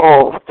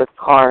full with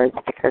cars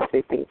because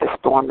they think the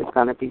storm is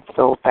going to be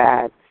so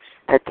bad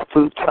that the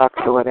food trucks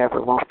or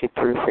whatever won't get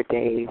through for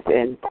days.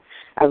 And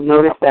I've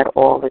noticed that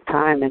all the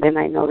time. And then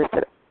I noticed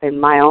that in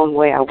my own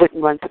way, I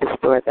wouldn't run to the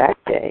store that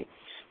day.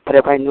 But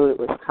if I knew it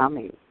was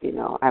coming,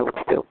 I would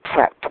still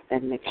prep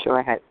and make sure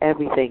I had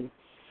everything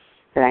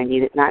that I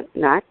needed,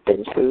 not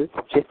binge foods,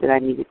 just that I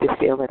needed to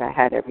feel that I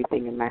had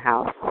everything in my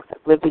house. I've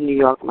lived in New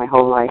York my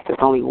whole life. There's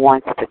only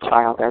once as a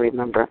child I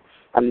remember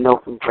a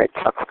milk and bread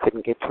trucks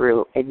couldn't get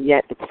through, and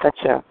yet it's such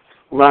a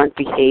learned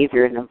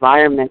behavior, an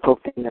environmental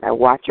thing that I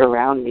watch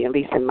around me, at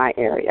least in my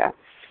area.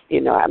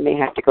 I may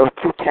have to go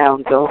 2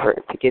 towns over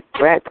to get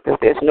bread because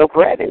there's no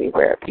bread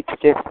anywhere. People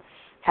just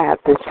have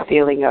this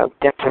feeling of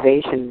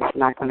deprivation. It's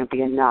not going to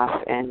be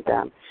enough,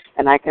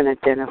 and I can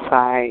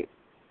identify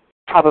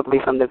probably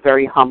from the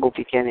very humble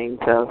beginnings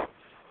of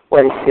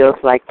what it feels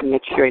like to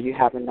make sure you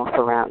have enough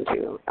around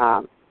you.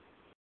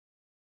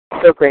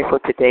 So grateful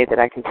today that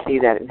I can see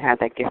that and have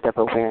that gift of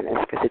awareness,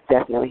 because it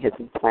definitely has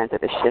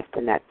implanted a shift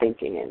in that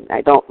thinking, and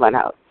I don't run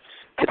out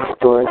to the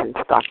stores and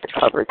stock the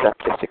cupboards up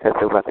just because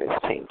the weather is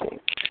changing.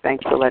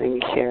 Thanks for letting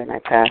me share, and I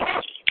pass.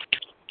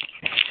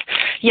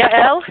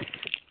 Yael?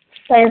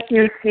 Thank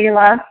you,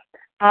 Sheila.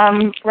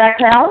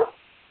 Raquel?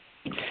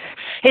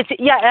 It's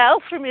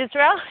Yael from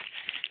Israel.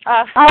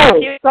 Go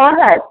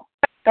ahead.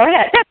 Go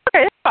ahead. That's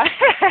fine.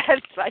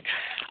 That's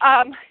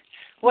fine.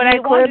 What I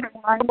wanted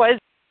was...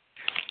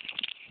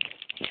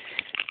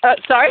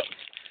 sorry?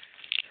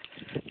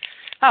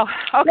 Oh,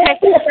 okay.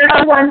 Let's see if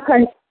everyone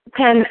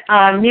can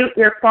mute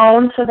your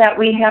phone so that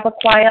we have a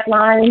quiet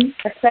line.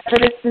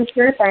 Executive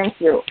Sister, thank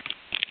you.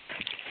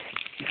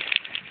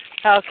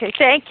 Okay,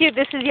 thank you.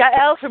 This is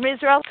Yael from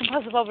Israel,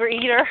 compulsive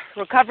overeater,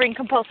 recovering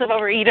compulsive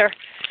overeater.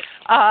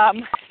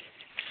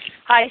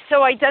 I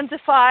so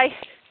identify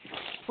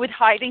with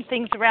hiding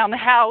things around the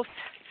house.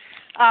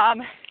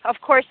 Of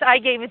course, I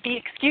gave it the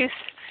excuse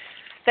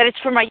that it's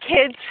for my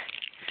kids,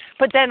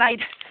 but then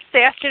I'd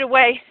stashed it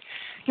away,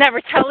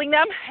 never telling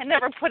them and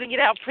never putting it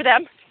out for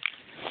them.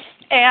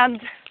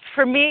 And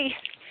for me,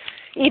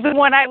 even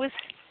when I was,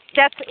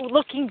 that's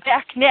looking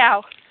back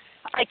now,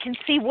 I can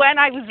see when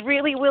I was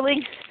really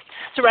willing to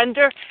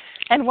surrender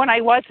and when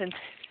I wasn't.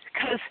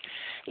 Because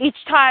each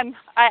time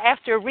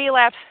after a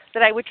relapse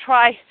that I would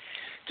try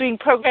doing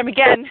program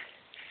again,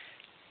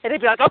 and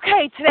I'd be like,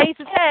 okay, today's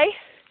the day.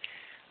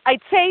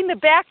 I'd say in the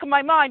back of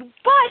my mind,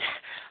 but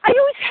I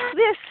always have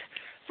this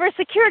for a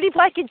security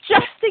blanket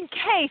just in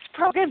case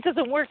program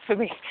doesn't work for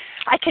me.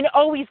 I can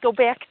always go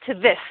back to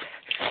this.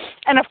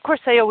 And of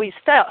course I always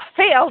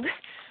failed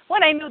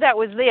when I knew that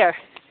was there.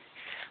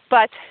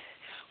 But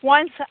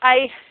once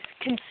I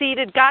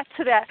conceded, got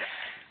to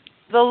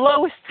the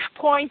lowest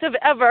point of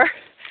ever,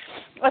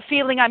 a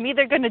feeling I'm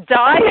either going to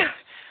die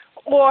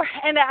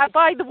and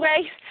by the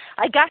way,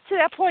 I got to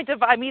that point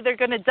of I'm either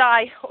going to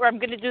die or I'm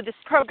going to do this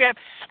program.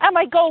 And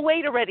my goal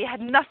weight already had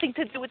nothing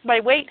to do with my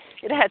weight.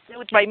 It had to do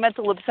with my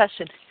mental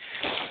obsession.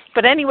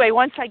 But anyway,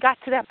 once I got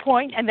to that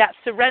point and that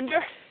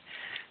surrender,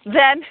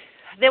 then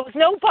there was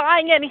no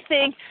buying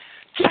anything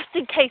just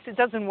in case it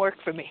doesn't work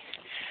for me.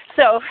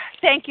 So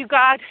thank you,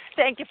 God.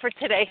 Thank you for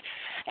today.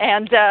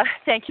 And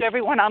thank you,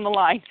 everyone on the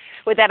line.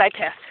 With that, I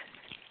pass.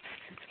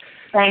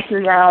 Thank you,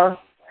 Yael.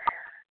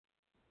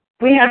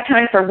 We have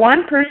time for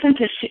one person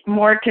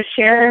more to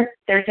share. If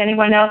there's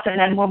anyone else, and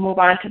then we'll move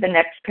on to the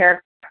next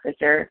paragraph. Is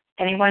there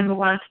anyone who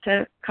wants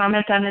to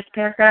comment on this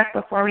paragraph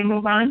before we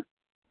move on?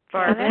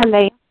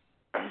 Barbara?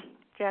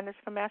 Janice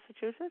from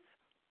Massachusetts?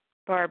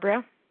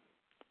 Barbara?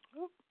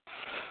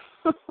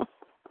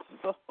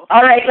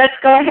 All right, let's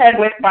go ahead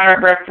with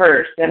Barbara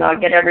first, and I'll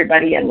get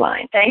everybody in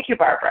line. Thank you,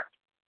 Barbara.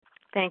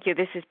 Thank you.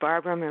 This is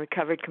Barbara. I'm a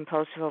recovered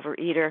compulsive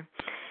overeater.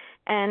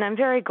 And I'm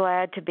very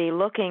glad to be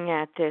looking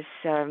at this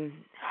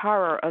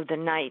horror of the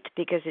night,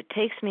 because it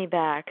takes me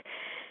back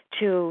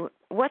to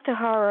what the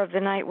horror of the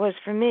night was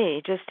for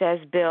me. Just as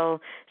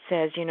Bill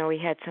says, he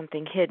had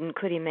something hidden.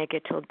 Could he make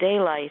it till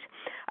daylight?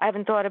 I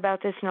haven't thought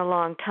about this in a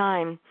long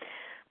time,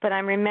 but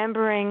I'm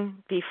remembering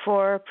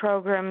before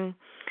program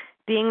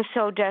being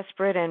so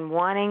desperate and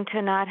wanting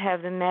to not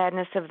have the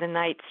madness of the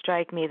night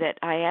strike me that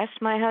I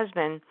asked my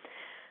husband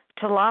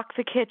to lock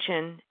the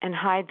kitchen and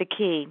hide the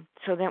key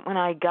so that when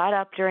I got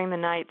up during the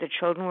night, the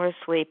children were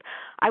asleep,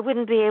 I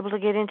wouldn't be able to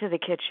get into the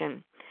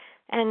kitchen.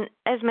 And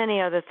as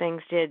many other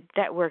things did,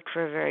 that worked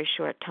for a very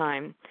short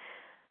time.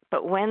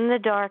 But when the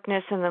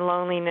darkness and the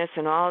loneliness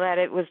and all that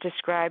it was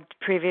described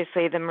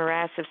previously, the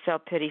morass of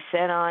self-pity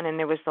set on, and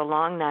there was the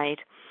long night,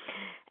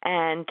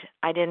 and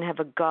I didn't have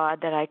a God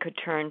that I could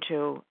turn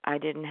to, I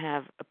didn't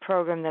have a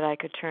program that I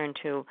could turn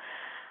to,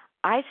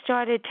 I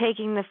started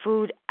taking the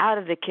food out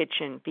of the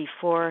kitchen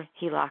before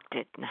he locked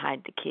it and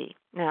hid the key.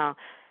 Now,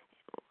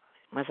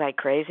 was I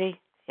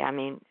crazy? Yeah, I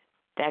mean,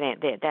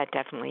 that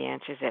definitely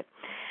answers it.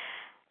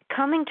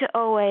 Coming to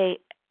OA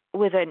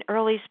with an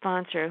early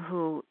sponsor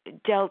who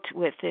dealt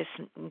with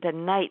the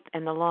night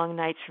and the long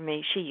nights for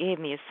me, she gave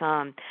me a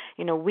psalm.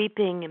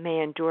 Weeping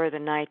may endure the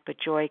night, but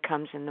joy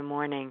comes in the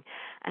morning.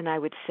 And I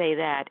would say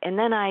that. And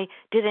then I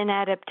did an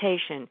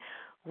adaptation.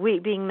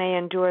 Weeping may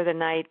endure the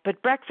night,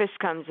 but breakfast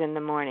comes in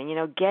the morning,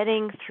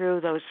 getting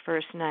through those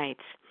first nights.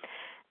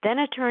 Then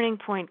a turning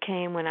point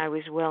came when I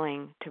was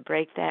willing to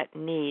break that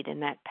need and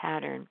that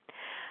pattern.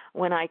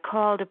 When I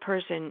called a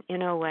person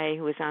in OA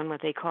who was on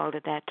what they called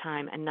at that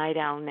time a night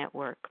owl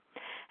network,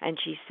 and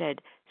she said,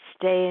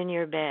 stay in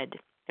your bed.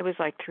 It was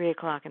like 3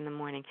 o'clock in the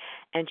morning,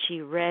 and she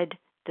read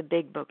the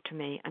big book to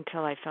me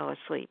until I fell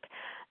asleep.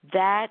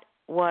 That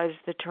was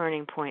the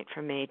turning point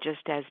for me,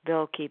 just as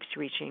Bill keeps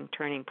reaching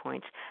turning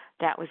points.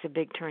 That was a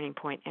big turning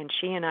point, and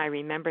she and I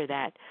remember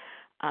that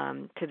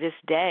to this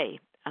day,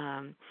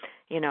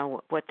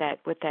 what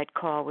that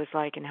call was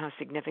like and how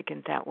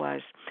significant that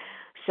was.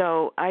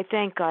 So I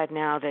thank God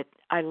now that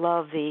I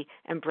love the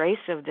embrace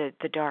of the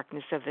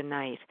darkness of the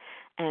night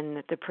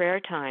and the prayer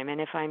time. And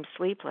if I'm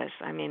sleepless,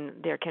 I mean,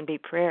 there can be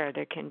prayer,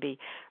 there can be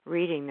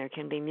reading, there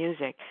can be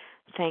music.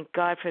 Thank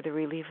God for the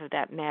relief of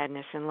that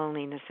madness and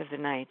loneliness of the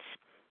nights.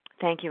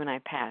 Thank you, and I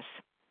pass.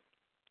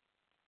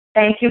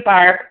 Thank you,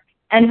 Barb.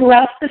 And who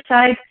else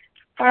besides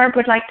Barb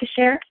would like to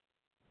share?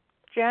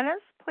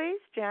 Janice, please.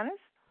 Janice.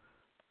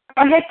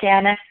 Go ahead,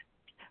 Janice.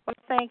 Well,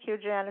 thank you,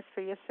 Janice,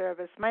 for your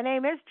service. My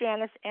name is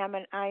Janice M.,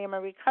 and I am a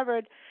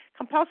recovered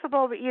compulsive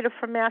overeater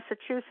from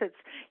Massachusetts.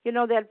 You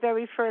know that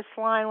very first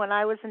line, when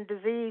I was in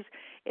disease,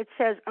 it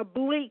says, a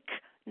bleak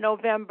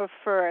November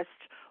 1st.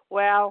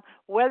 Well,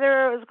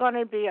 whether it was going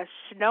to be a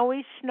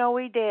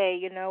snowy day,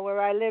 you know,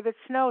 where I live, it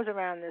snows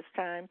around this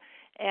time.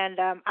 And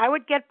I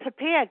would get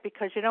prepared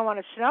because, you know, on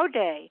a snow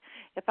day,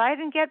 if I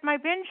didn't get my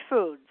binge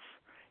foods,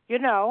 you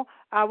know,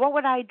 what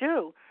would I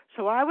do?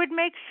 So I would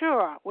make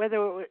sure,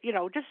 whether, you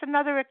know, just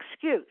another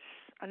excuse,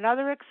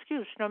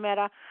 no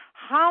matter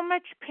how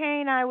much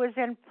pain I was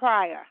in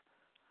prior.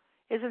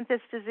 Isn't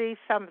this disease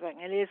something?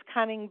 It is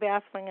cunning,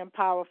 baffling, and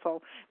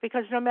powerful,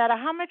 because no matter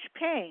how much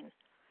pain,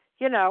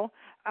 you know,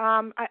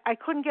 I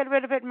couldn't get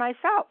rid of it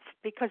myself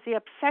because the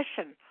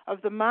obsession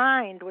of the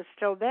mind was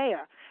still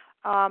there.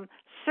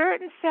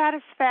 Certain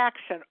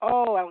satisfaction.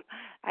 Oh,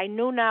 I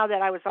knew now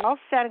that I was all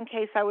set in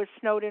case I was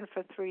snowed in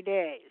for 3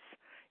 days.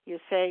 You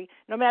see,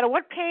 no matter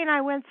what pain I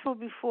went through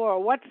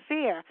before, what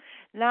fear,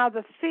 now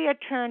the fear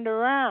turned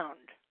around.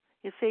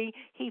 You see,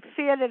 he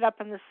feared it up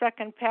in the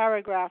second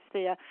paragraph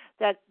there,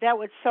 that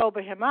would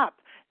sober him up.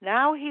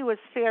 Now he was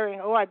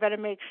fearing, I better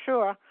make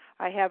sure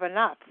I have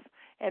enough.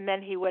 And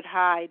then he would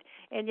hide.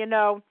 And, you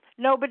know,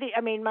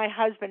 my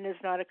husband is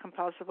not a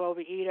compulsive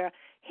overeater.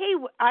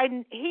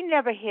 He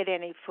never hid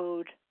any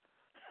food.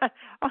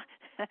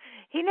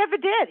 He never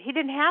did. He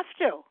didn't have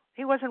to.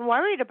 He wasn't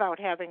worried about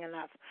having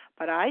enough,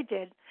 but I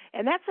did.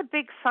 And that's a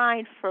big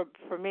sign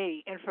for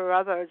me and for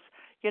others.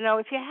 You know,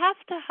 if you have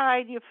to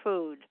hide your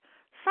food,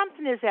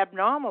 something is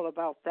abnormal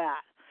about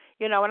that.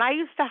 You know, and I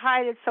used to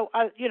hide it so,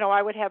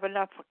 I would have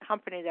enough for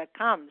company that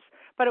comes,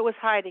 but it was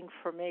hiding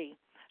for me.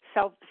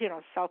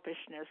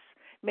 Selfishness,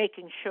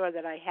 making sure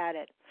that I had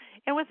it.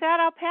 And with that,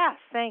 I'll pass.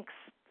 Thanks.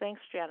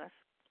 Thanks, Janice.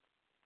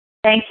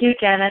 Thank you,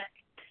 Janice.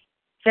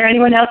 Is there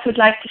anyone else who'd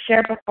like to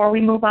share before we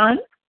move on?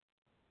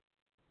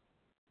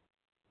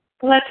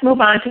 Well, let's move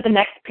on to the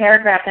next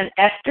paragraph. And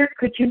Esther,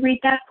 could you read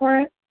that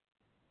for us?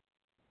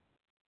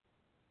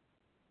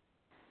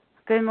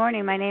 Good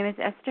morning. My name is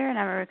Esther, and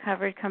I'm a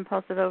recovered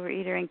compulsive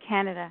overeater in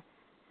Canada.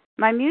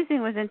 My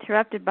musing was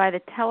interrupted by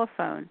the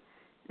telephone.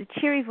 The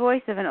cheery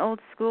voice of an old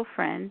school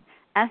friend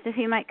asked if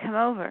he might come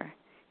over.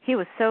 He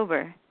was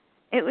sober.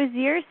 It was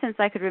years since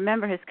I could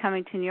remember his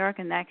coming to New York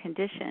in that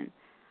condition.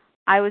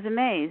 I was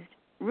amazed.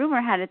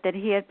 Rumor had it that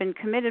he had been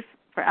committed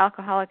for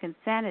alcoholic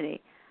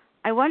insanity.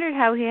 I wondered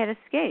how he had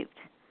escaped.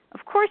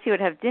 Of course he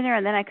would have dinner,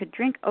 and then I could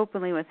drink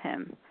openly with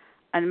him.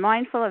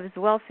 Unmindful of his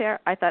welfare,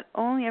 I thought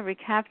only of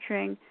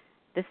recapturing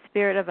the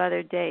spirit of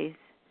other days.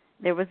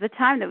 There was the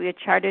time that we had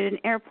chartered an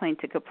airplane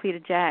to complete a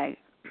jag.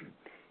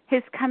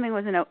 His coming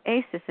was an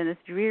oasis in this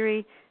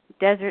dreary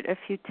desert of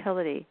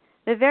futility.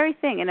 The very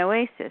thing, an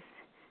oasis.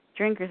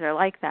 Drinkers are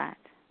like that.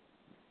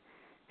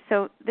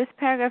 So this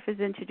paragraph is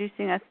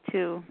introducing us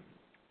to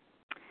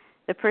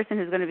the person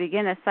who's going to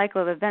begin a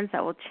cycle of events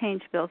that will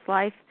change Bill's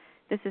life.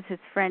 This is his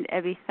friend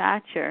Ebby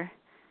Thatcher.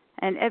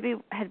 And Ebby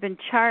had been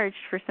charged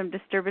for some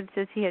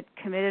disturbances he had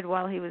committed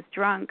while he was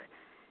drunk.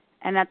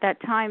 And at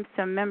that time,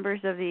 some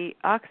members of the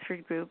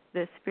Oxford group,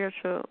 the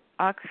spiritual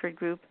Oxford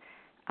group,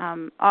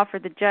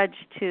 offered the judge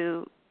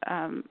to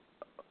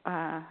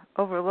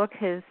overlook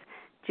his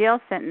jail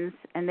sentence,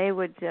 and they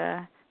would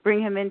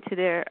bring him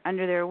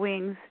under their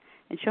wings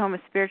and show him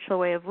a spiritual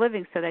way of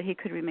living so that he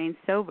could remain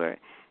sober.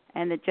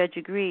 And the judge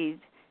agreed.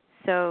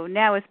 So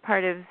now, as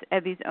part of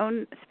Ebby's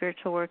own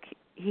spiritual work,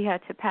 he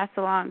had to pass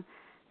along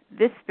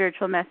this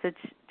spiritual message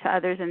to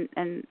others,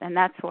 and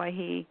that's why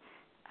he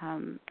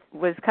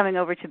was coming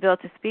over to Bill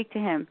to speak to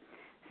him.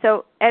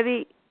 So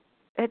Ebby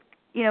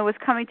was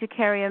coming to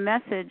carry a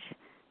message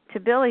to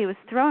Bill. He was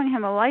throwing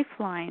him a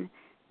lifeline.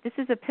 This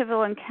is a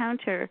pivotal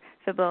encounter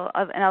for Bill,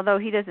 and although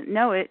he doesn't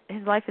know it,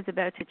 his life is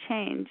about to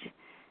change.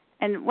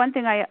 And one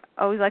thing I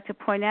always like to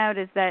point out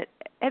is that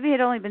Ebby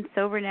had only been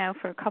sober now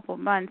for a couple of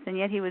months, and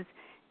yet he was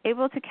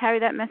able to carry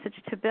that message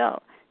to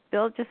Bill.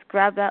 Bill just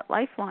grabbed that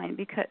lifeline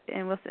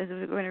as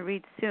we're going to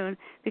read soon,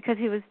 because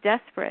he was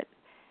desperate.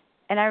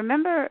 And I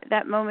remember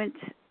that moment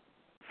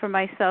for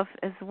myself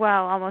as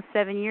well, almost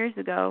 7 years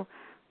ago,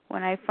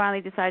 when I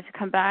finally decided to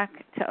come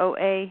back to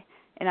OA,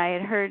 and I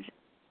had heard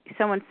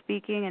someone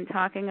speaking and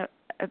talking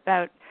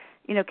about,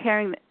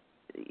 carrying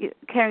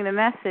the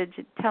message,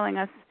 telling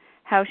us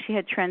how she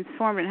had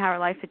transformed and how her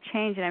life had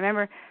changed. And I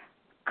remember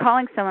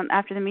calling someone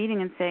after the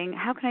meeting and saying,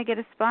 how can I get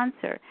a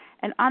sponsor?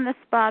 And on the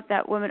spot,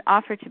 that woman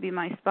offered to be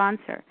my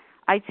sponsor.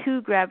 I,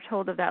 too, grabbed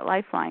hold of that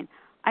lifeline.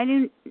 I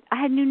knew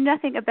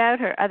nothing about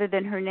her other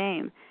than her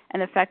name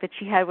and the fact that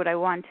she had what I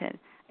wanted.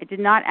 I did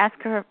not ask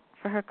her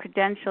for her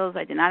credentials.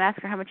 I did not ask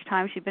her how much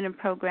time she'd been in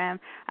program.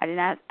 I did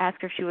not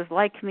ask her if she was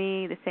like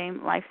me, the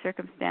same life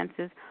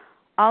circumstances.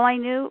 All I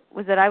knew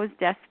was that I was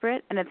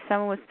desperate, and if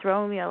someone was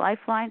throwing me a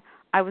lifeline,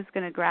 I was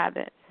going to grab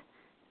it.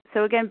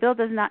 So again, Bill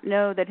does not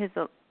know that his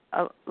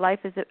life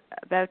is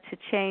about to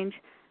change,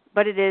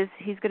 but it is.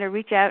 He's going to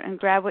reach out and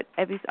grab what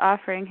Ebby's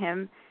offering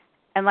him.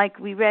 And like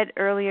we read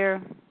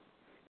earlier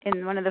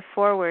in one of the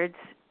forewords,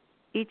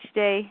 each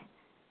day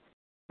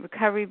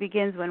recovery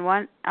begins when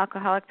one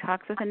alcoholic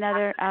talks with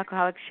another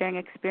alcoholic, sharing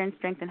experience,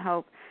 strength, and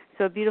hope.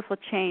 So a beautiful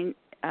chain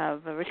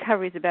of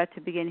recovery is about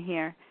to begin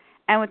here.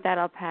 And with that,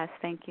 I'll pass.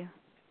 Thank you.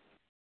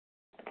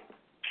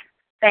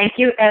 Thank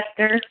you,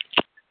 Esther.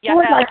 Yeah, Who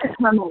would like to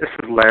comment? This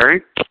is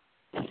Larry.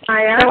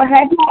 Hiya. Go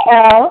ahead,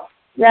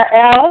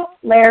 Yael,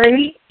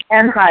 Larry,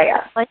 and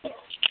Hiya. Thank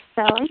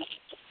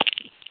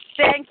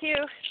you.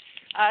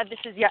 This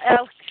is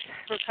Yael,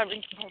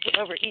 recovering compulsive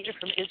overeater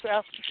from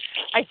Israel.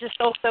 I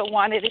just also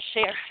wanted to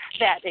share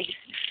that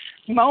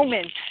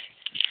moment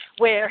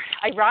where,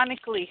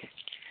 ironically,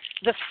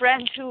 the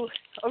friend who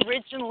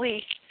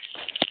originally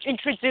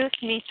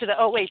introduced me to the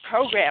OA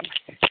program,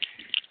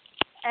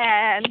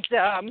 and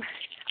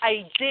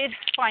I did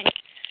find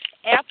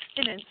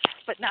abstinence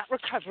but not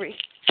recovery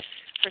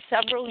for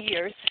several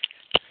years.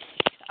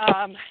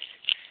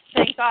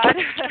 Thank God,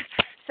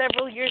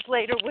 several years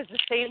later was the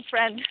same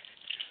friend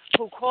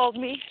who called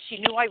me. She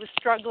knew I was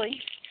struggling.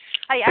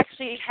 I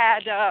actually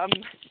had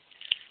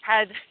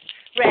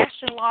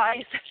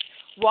rationalized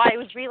why I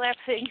was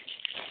relapsing,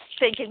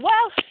 thinking,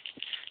 well,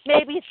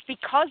 maybe it's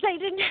because I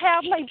didn't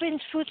have my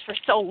binge foods for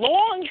so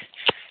long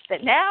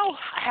that now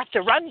I have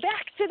to run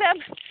back to them.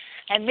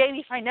 And maybe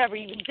if I never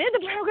even did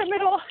the program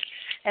at all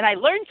and I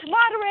learned to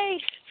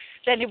moderate,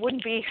 then I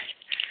wouldn't be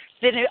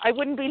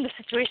in the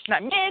situation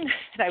I'm in,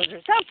 and I was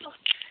resentful.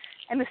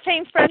 And the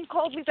same friend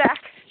called me back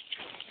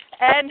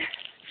and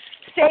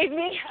saved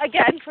me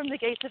again from the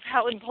gates of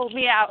hell and pulled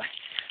me out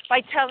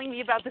by telling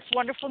me about this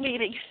wonderful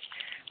meeting,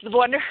 the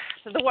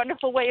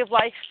wonderful way of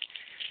life,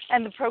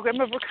 and the program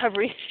of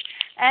recovery,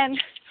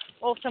 and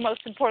also,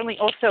 most importantly,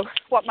 also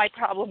what my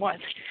problem was.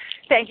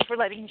 Thank you for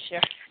letting me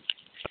share.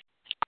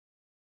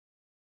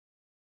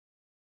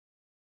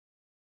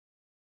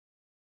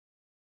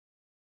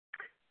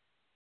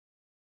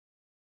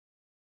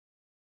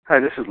 Hi,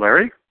 this is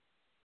Larry.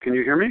 Can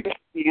you hear me?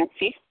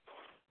 Nancy.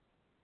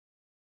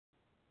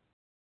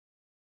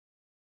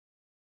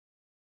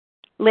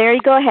 Larry,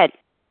 go ahead.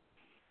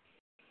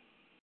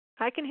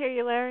 I can hear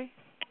you, Larry.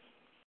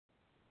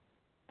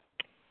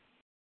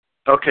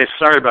 Okay,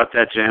 sorry about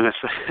that, Janice.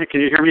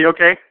 Can you hear me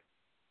okay?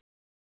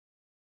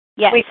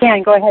 Yes. We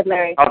can. Go ahead,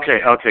 Larry.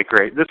 Okay,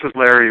 great. This is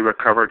Larry,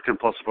 recovered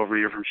compulsive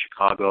overeater from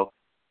Chicago.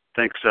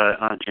 Thanks,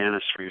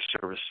 Janice, for your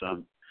service.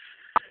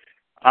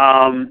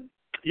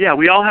 Yeah,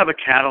 we all have a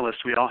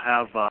catalyst. We all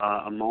have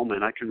a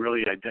moment. I can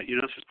really,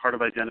 this is part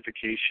of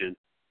identification.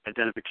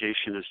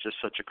 Identification is just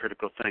such a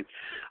critical thing.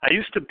 I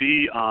used to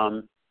be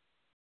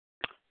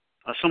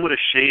somewhat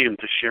ashamed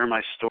to share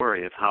my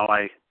story of how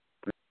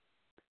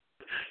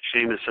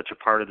shame is such a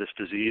part of this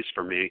disease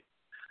for me.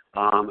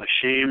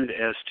 Ashamed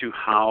as to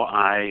how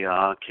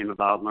I came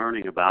about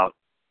learning about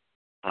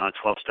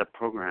 12-step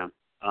program.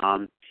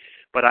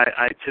 But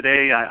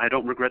today I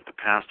don't regret the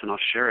past, and I'll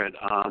share it.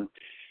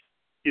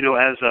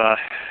 As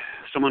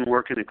someone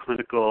working in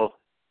clinical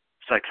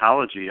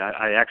psychology,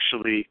 I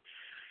actually,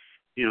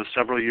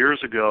 several years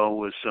ago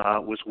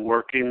was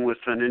working with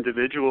an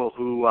individual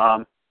who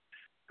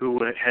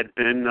had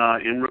been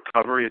in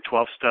recovery, a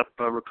 12-step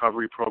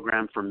recovery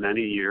program for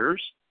many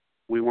years.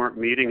 We weren't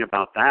meeting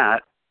about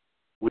that.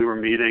 We were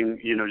meeting,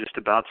 just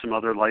about some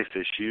other life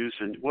issues.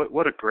 And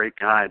what a great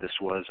guy this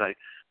was.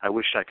 I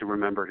wish I could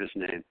remember his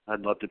name. I'd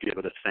love to be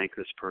able to thank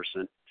this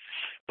person.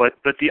 But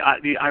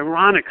the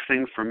ironic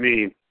thing for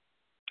me,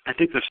 I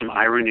think there's some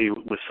irony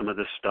with some of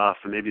this stuff,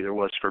 and maybe there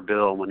was for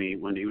Bill when he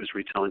was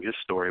retelling his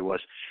story, was,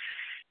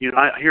 here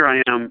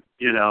I am,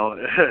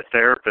 a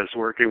therapist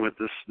working with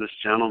this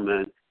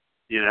gentleman,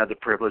 had the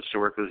privilege to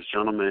work with this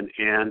gentleman,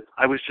 and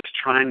I was just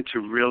trying to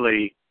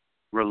really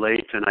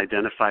relate and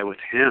identify with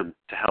him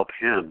to help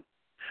him.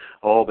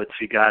 Oh, but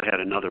see, God had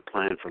another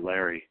plan for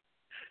Larry.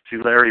 See,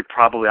 Larry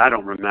probably, I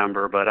don't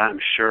remember, but I'm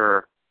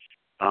sure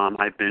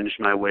I binged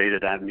my way to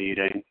that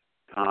meeting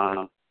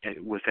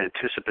with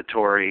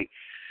anticipatory,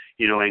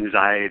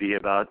 anxiety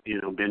about,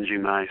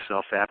 binging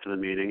myself after the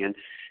meeting.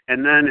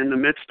 And then in the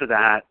midst of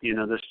that,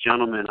 this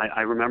gentleman,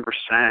 I remember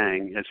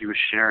saying, as he was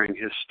sharing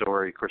his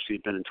story, of course,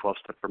 he'd been in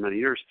 12-step for many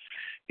years,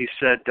 he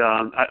said,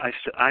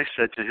 I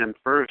said to him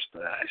first,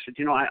 I said,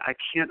 I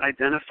can't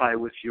identify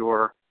with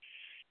your,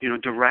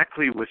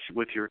 directly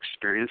with your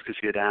experience, because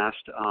he had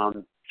asked,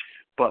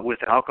 but with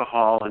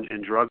alcohol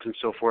and drugs and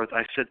so forth.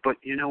 I said, but,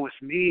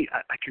 with me,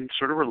 I can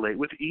sort of relate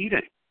with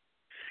eating.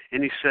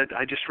 And he said,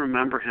 I just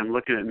remember him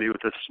looking at me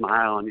with a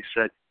smile, and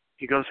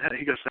he goes,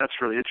 that's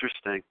really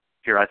interesting.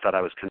 Here, I thought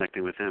I was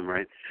connecting with him,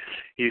 right?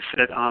 He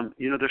said,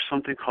 there's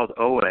something called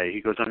OA. He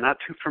goes, I'm not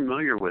too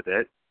familiar with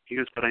it. He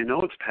goes, but I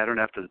know it's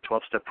patterned after the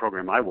 12-step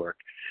program I work.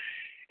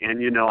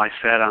 And, I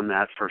sat on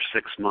that for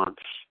 6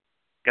 months.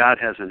 God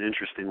has an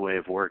interesting way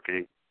of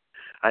working.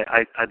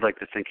 I'd like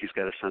to think he's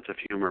got a sense of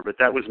humor, but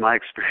that was my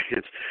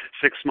experience.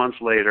 6 months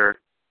later,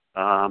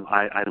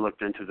 I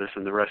looked into this,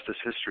 and the rest is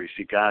history.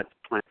 See, God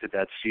planted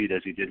that seed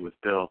as he did with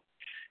Bill,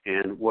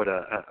 and what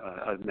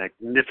a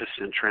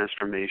magnificent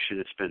transformation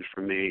it's been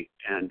for me,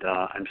 and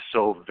I'm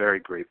so very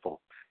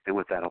grateful. And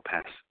with that, I'll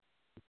pass.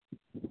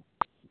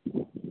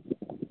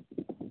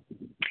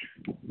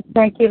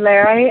 Thank you,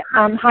 Larry.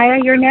 Haya,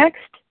 you're next.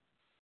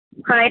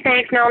 Hi,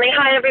 thanks, Melanie.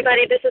 Hi,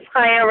 everybody. This is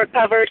Haya,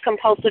 recovered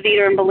compulsive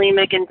eater and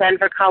bulimic in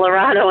Denver,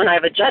 Colorado, and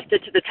I've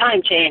adjusted to the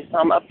time change, so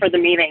I'm up for the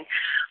meeting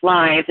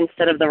live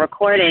instead of the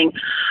recording.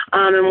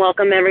 And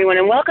welcome, everyone,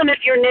 and welcome if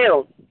you're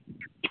new.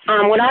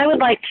 What I would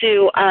like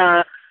to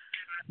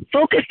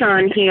focus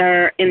on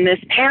here in this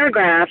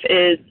paragraph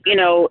is, you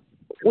know,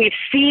 we've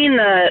seen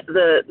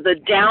the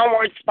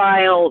downward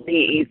spiral.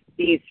 He's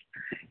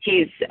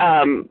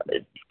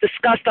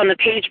discussed on the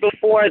page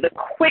before, the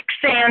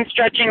quicksand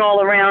stretching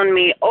all around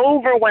me,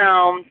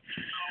 overwhelmed.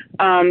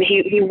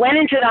 He went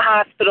into the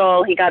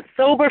hospital, he got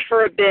sober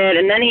for a bit,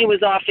 and then he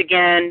was off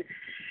again.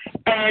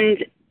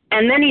 And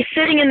then he's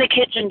sitting in the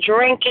kitchen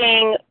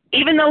drinking,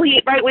 even though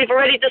we've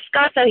already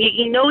discussed how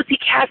he knows he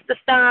has to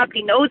stop,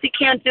 he knows he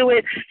can't do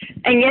it,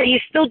 and yet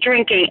he's still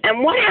drinking.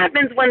 And what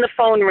happens when the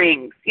phone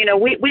rings? You know,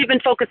 we've been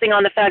focusing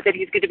on the fact that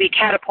he's going to be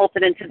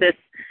catapulted into this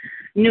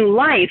new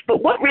life,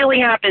 but what really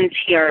happens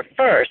here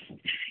first?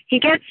 He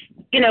gets,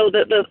 you know,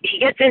 he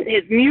gets in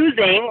his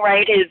musing,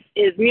 right?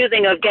 His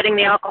musing of getting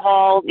the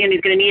alcohol. You know,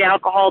 he's going to need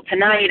alcohol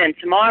tonight and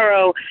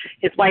tomorrow.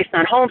 His wife's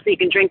not home, so he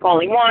can drink all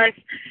he wants.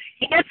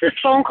 He gets this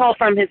phone call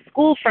from his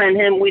school friend.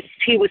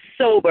 He was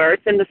sober.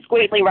 It's in the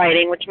squiggly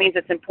writing, which means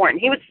it's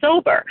important. He was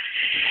sober,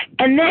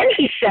 and then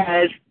he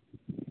says,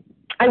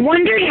 I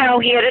wondered how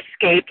he had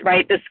escaped,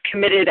 right, this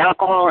committed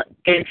alcohol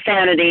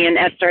insanity, and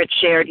Esther had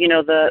shared, you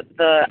know,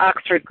 the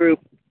Oxford group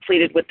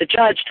pleaded with the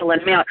judge to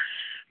let him out.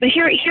 But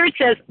here it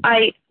says,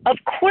 of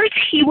course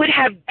he would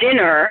have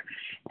dinner,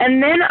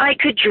 and then I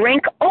could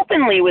drink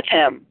openly with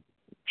him.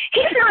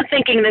 He's not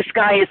thinking this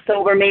guy is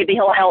sober, maybe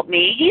he'll help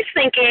me. He's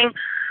thinking,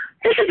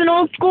 this is an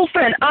old school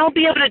friend. I'll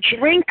be able to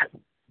drink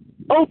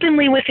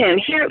openly with him.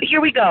 Here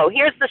we go.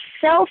 Here's the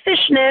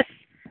selfishness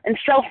and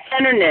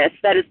self-centeredness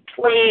that is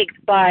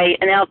plagued by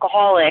an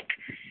alcoholic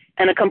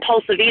and a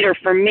compulsive eater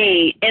for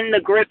me in the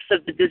grips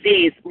of the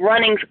disease,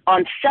 running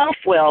on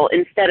self-will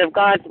instead of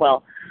God's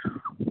will.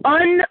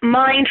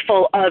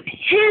 Unmindful of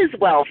his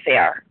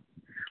welfare,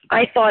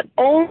 I thought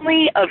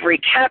only of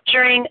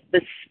recapturing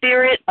the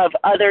spirit of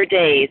other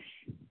days.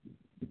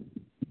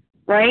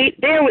 Right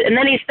there, and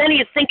then he's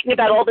thinking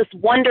about all this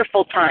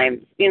wonderful times.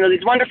 You know,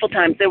 these wonderful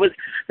times. There was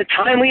the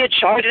time we had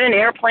chartered an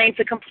airplane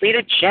to complete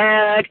a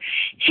JAG.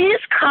 His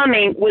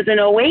coming was an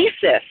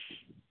oasis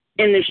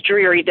in this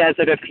dreary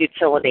desert of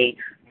futility.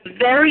 The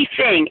very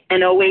thing,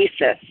 an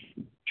oasis.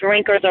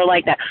 Drinkers are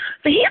like that.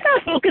 So he's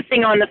not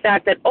focusing on the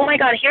fact that, oh my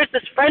God, here's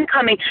this friend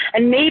coming,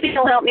 and maybe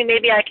he'll help me.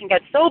 Maybe I can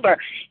get sober.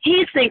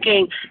 He's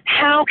thinking,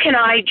 how can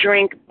I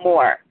drink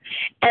more?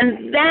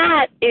 And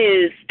that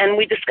is, and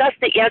we discussed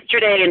it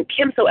yesterday, and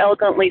Kim so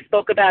eloquently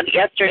spoke about it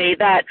yesterday,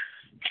 that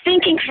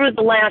thinking through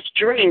the last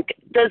drink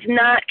does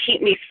not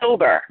keep me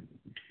sober.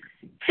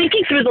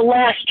 Thinking through the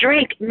last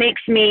drink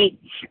makes me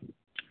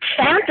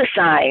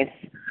fantasize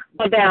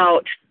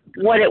about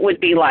what it would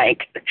be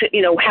like to,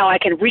 you know, how I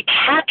can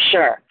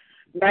recapture,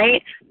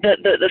 right,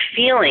 the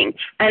feeling.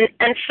 And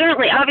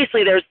certainly,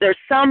 obviously, there's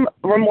some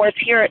remorse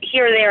here,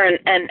 there,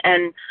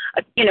 and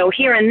you know,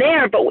 here and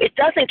there, but it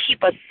doesn't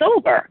keep us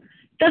sober.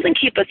 It doesn't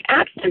keep us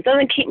absent. It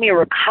doesn't keep me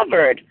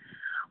recovered.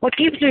 What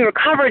keeps me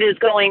recovered is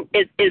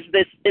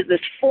this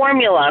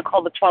formula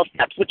called the 12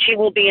 steps, which he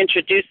will be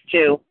introduced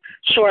to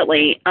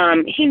shortly.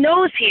 He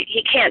knows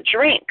he can't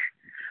drink,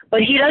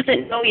 but he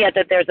doesn't know yet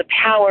that there's a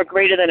power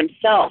greater than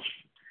himself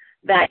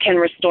that can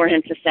restore him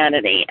to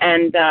sanity,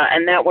 and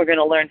that we're going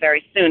to learn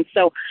very soon.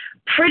 So,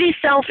 pretty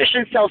selfish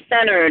and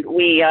self-centered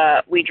we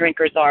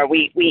drinkers are,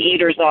 we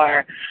eaters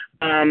are.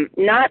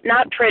 Not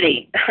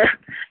pretty,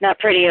 not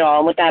pretty at all.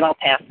 And with that, I'll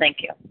pass.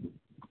 Thank you.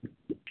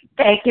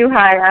 Thank you,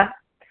 Haya.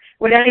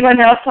 Would anyone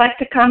else like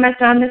to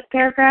comment on this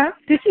paragraph?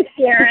 This is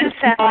Sharon.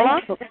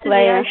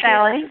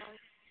 Sally.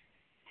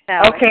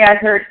 Okay, I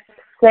heard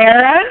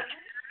Sarah,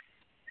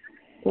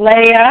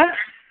 Leah,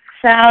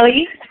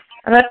 Sally,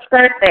 and let's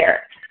start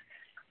there.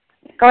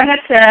 Go ahead,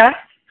 Sarah.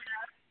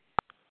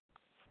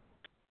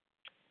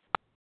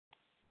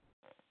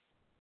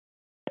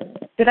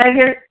 Did I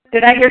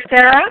hear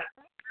Sarah?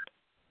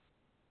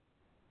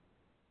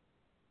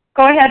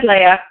 Go ahead,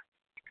 Leah.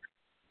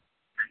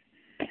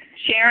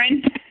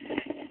 Sharon.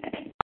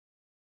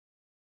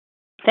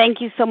 Thank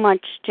you so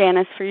much,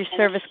 Janice, for your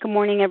service. Good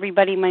morning,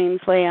 everybody. My name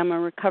is Leah. I'm a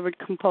recovered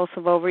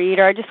compulsive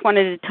overeater. I just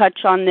wanted to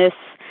touch on this.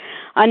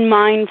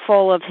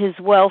 Unmindful of his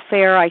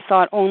welfare, I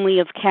thought only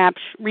of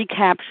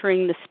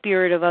recapturing the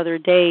spirit of other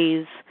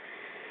days.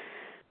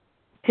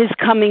 His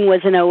coming was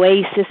an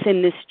oasis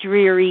in this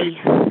dreary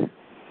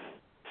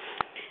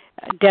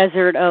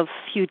desert of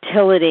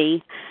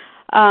futility.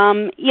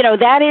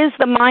 That is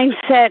the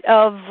mindset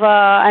of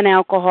an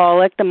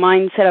alcoholic, the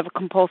mindset of a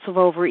compulsive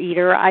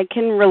overeater. I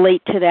can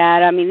relate to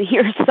that. I mean,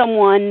 here's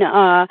someone,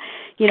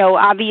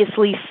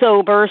 obviously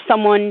sober.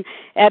 Someone,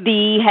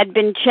 Abby, had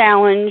been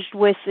challenged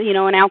with,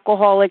 an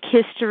alcoholic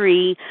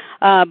history,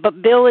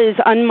 but Bill is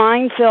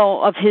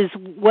unmindful of his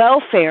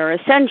welfare.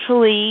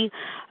 Essentially,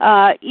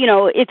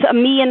 it's a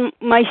me and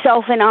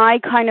myself and I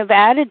kind of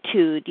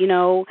attitude.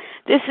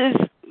 This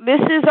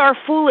is our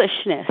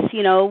foolishness.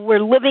 We're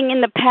living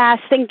in the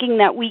past thinking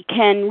that we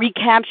can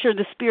recapture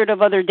the spirit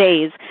of other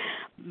days.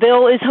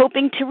 Bill is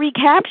hoping to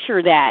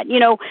recapture that.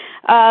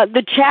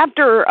 The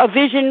chapter, A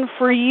Vision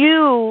for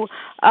You,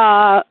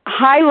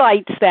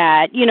 highlights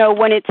that,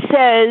 when it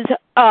says,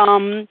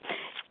 that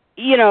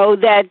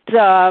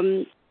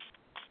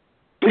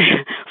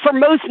for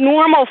most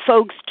normal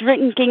folks,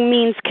 drinking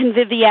means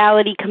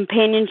conviviality,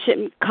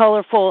 companionship,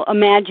 colorful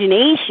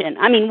imagination.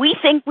 I mean, we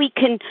think we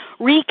can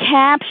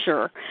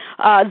recapture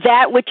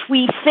that which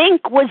we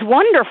think was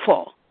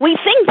wonderful. We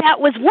think that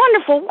was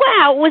wonderful.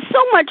 Wow, it was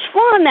so much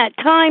fun that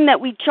time that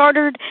we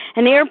chartered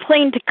an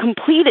airplane to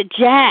complete a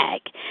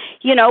JAG.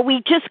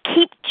 We just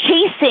keep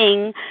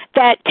chasing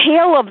that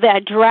tail of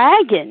that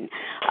dragon.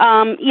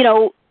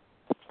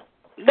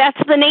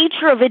 That's the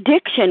nature of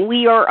addiction.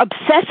 We are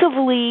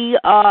obsessively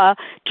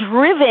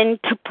driven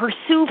to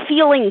pursue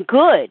feeling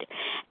good.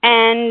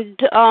 And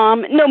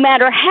no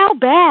matter how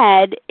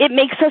bad it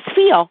makes us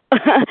feel,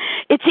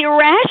 it's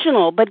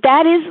irrational, but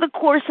that is the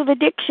course of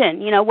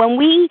addiction. When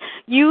we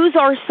use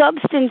our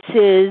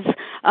substances,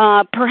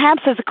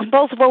 perhaps as a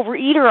compulsive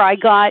overeater, I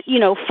got,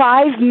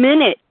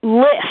 5-minute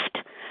lift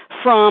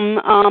from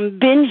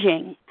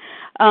binging.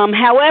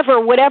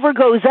 However, whatever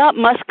goes up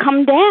must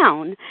come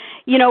down.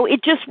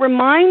 It just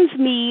reminds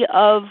me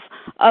of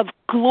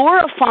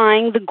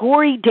glorifying the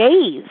gory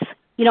days.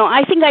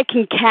 I think I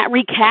can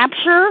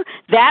recapture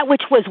that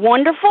which was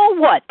wonderful.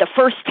 What, the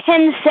first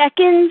 10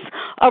 seconds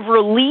of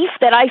relief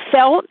that I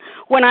felt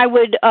when I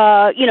would,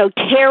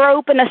 tear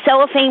open a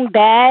cellophane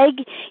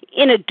bag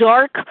in a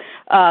dark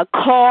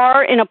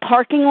car in a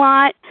parking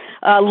lot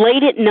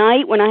late at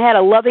night when I had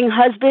a loving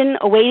husband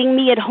awaiting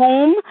me at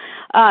home.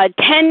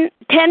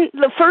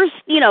 The first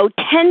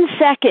 10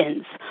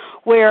 seconds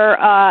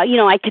where,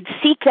 I could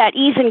seek that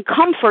ease and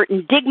comfort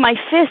and dig my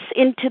fists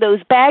into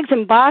those bags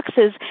and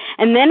boxes.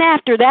 And then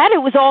after that,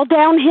 it was all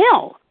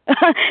downhill.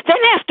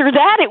 Then after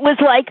that, it was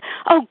like,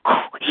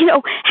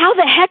 how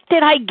the heck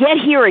did I get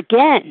here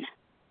again?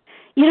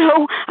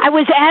 I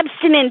was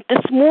abstinent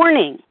this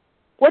morning.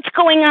 What's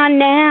going on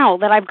now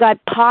that I've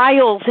got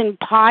piles and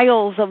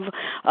piles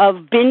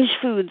of binge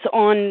foods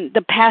on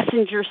the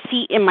passenger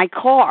seat in my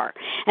car?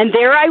 And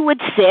there I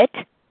would sit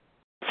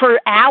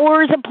for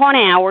hours upon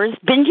hours,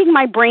 binging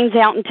my brains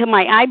out until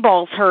my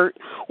eyeballs hurt,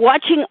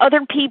 watching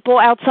other people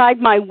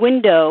outside my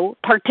window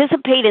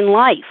participate in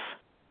life.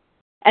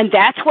 And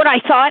that's what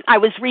I thought I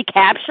was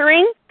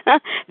recapturing?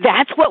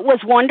 That's what was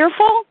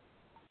wonderful?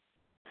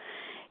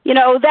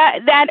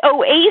 That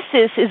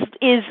oasis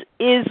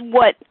is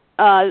what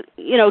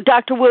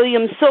Dr.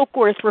 William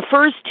Silkworth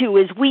refers to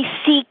as we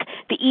seek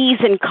the ease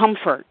and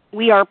comfort.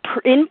 We are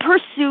in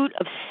pursuit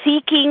of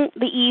seeking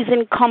the ease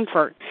and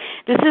comfort.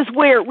 This is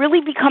where it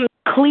really becomes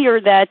clear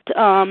that,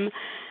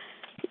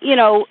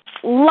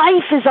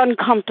 life is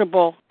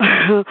uncomfortable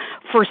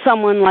for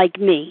someone like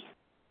me.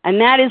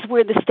 And that is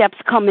where the steps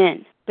come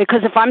in.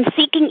 Because if I'm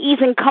seeking ease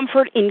and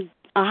comfort in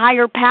a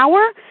higher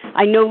power,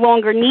 I no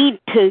longer need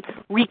to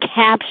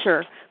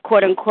recapture,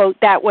 quote unquote,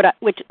 that what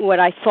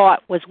I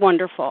thought was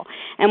wonderful.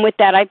 And with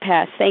that, I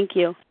pass. Thank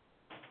you.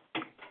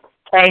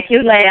 Thank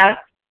you, Leah.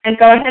 And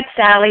go ahead,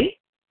 Sally.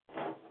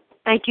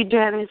 Thank you,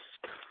 Janice.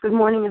 Good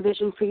morning, A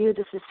Vision for You.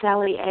 This is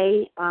Sally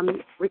A.,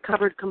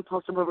 recovered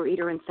compulsive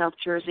overeater in South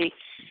Jersey.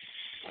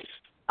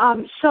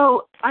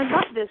 So I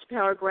love this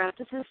paragraph.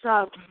 This is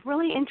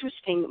really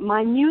interesting.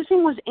 My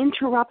musing was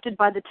interrupted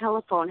by the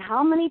telephone.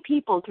 How many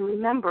people can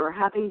remember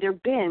having their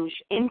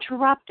binge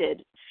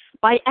interrupted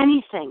by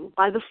anything,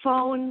 by the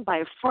phone, by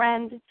a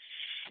friend?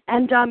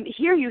 And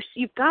here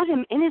you've got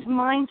him in his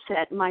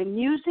mindset. My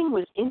musing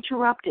was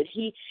interrupted.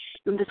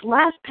 In this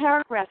last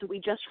paragraph that we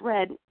just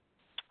read,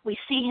 we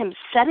see him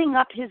setting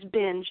up his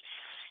binge.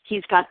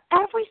 He's got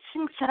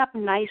everything set up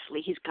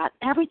nicely. He's got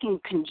everything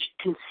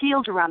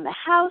concealed around the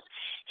house.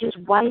 His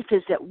wife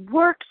is at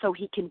work, so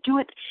he can do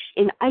it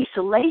in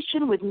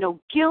isolation with no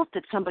guilt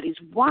that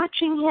somebody's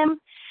watching him.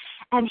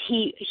 And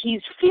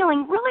he's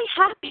feeling really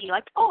happy,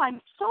 like, oh, I'm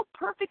so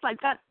perfect.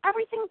 I've got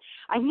everything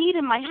I need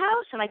in my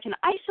house, and I can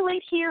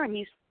isolate here, and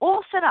he's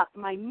all set up.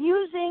 My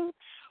musing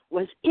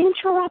was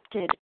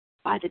interrupted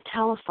by the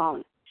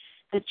telephone.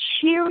 The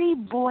cheery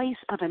voice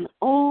of an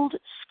old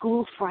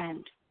school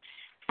friend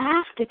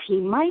asked if he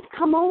might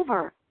come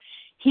over.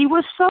 He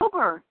was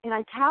sober, in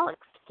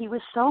italics. He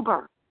was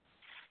sober.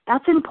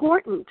 That's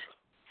important.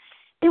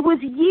 It was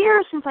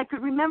years since I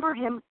could remember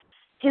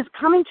his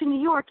coming to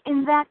New York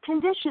in that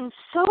condition,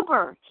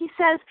 sober. He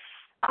says,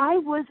 I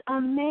was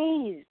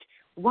amazed.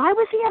 Why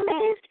was he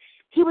amazed?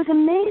 He was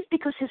amazed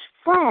because his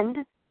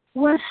friend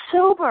was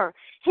sober.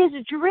 His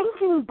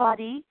drinking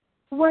buddy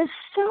was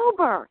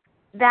sober.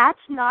 That's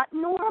not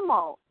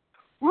normal.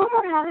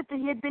 Rumor had it that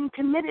he had been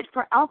committed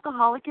for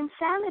alcoholic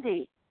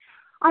insanity.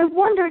 I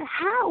wondered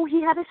how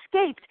he had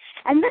escaped.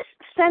 And this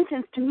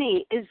sentence, to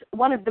me, is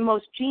one of the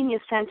most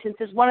genius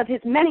sentences, one of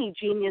his many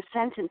genius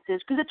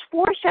sentences, because it's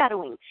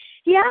foreshadowing.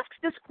 He asks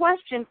this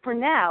question for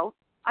now.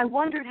 I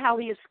wondered how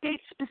he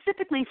escaped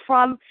specifically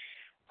from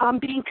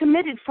being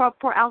committed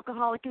for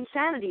alcoholic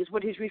insanity is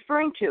what he's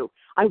referring to.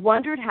 I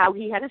wondered how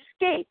he had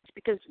escaped,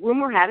 because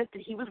rumor had it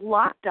that he was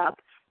locked up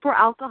for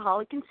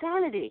alcoholic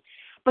insanity.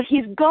 But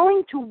he's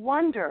going to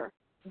wonder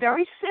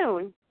very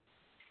soon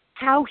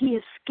how he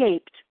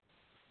escaped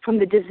from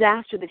the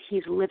disaster that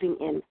he's living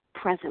in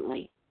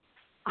presently.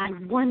 I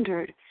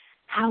wondered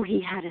how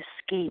he had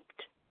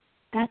escaped.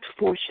 That's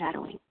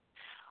foreshadowing.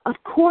 Of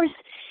course,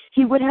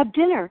 he would have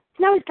dinner.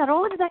 Now he's got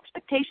all of his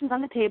expectations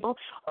on the table.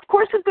 Of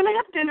course he's going to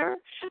have dinner,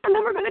 and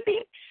then we're going to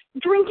be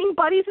drinking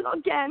buddies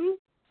again,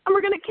 and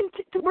we're going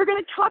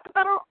to talk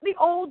about the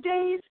old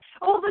days,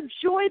 all the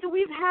joy that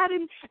we've had,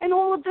 and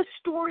all of the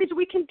stories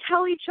we can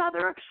tell each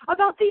other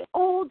about the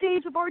old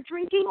days of our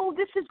drinking. Oh,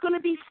 this is going to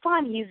be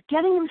fun. He's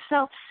getting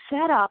himself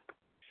set up,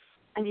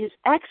 and his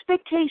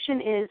expectation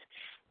is,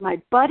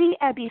 my buddy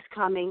Ebby's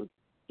coming.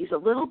 He's a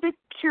little bit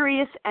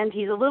curious, and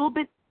he's a little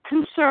bit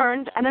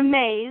concerned and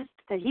amazed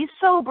that he's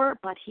sober,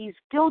 but he's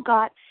still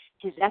got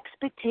his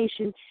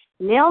expectation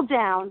nailed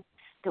down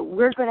that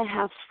we're going to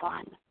have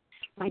fun.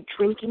 My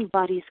drinking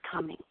buddy's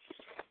coming.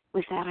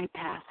 With that, I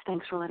pass.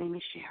 Thanks for letting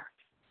me share.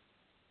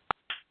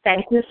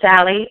 Thank you,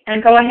 Sally.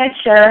 And go ahead,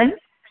 Sharon.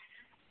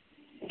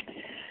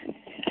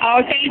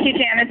 Oh, thank you,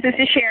 Janice. This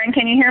is Sharon.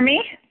 Can you hear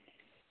me?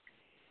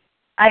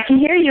 I can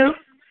hear you.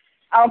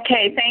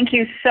 Okay, thank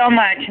you so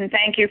much, and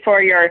thank you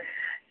for your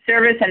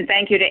service, and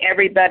thank you to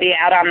everybody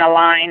out on the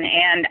line.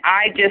 And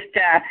I just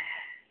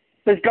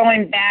was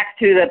going back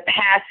to the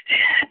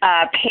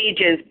past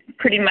pages,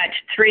 pretty much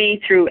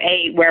 3 through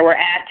 8, where we're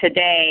at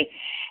today,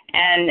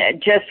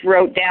 and just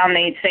wrote down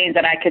these things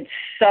that I could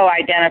so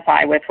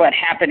identify with what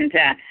happened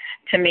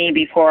to me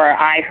before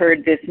I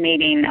heard this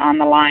meeting on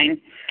the line.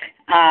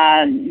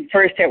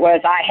 First it was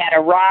I had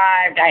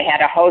arrived, I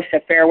had a host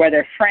of fair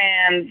weather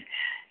friends.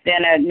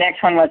 Then the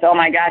next one was, oh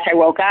my gosh, I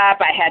woke up,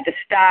 I had to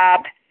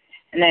stop.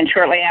 And then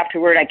shortly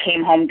afterward, I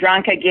came home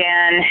drunk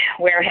again.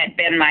 Where had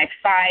been my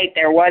fight?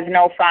 There was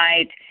no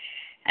fight.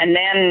 And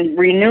then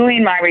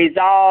renewing my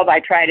resolve, I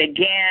tried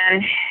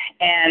again.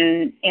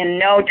 And in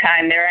no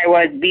time, there I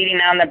was beating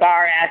on the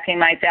bar, asking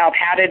myself,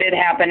 how did it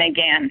happen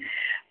again?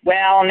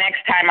 Well,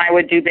 next time I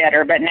would do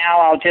better, but now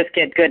I'll just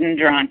get good and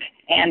drunk.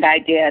 And I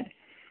did.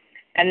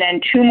 And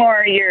then 2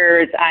 more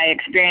years, I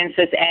experienced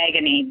this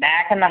agony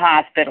back in the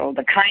hospital,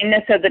 the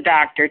kindness of the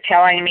doctor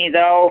telling me,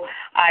 though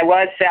I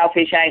was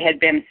selfish, I had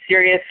been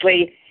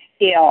seriously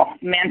ill,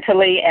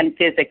 mentally and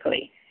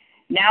physically.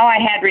 Now I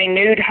had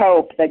renewed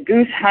hope, the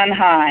goose hung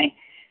high.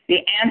 The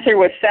answer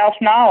was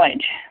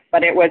self-knowledge,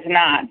 but it was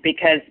not,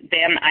 because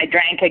then I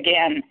drank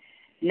again.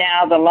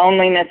 Now the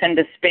loneliness and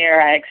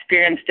despair, I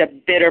experienced a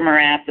bitter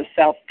morass of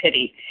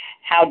self-pity.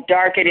 How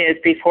dark it is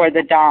before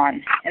the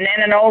dawn. And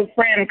then an old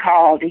friend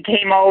called. He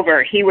came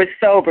over. He was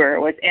sober.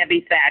 It was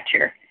Ebby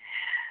Thatcher.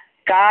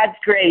 God's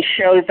grace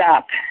shows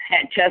up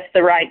at just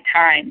the right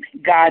time,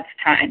 God's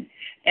time,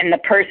 in the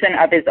person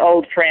of his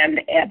old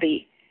friend,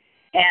 Ebby.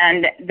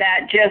 And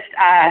that just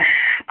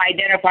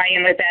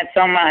identifying with that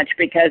so much,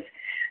 because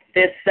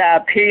this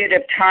period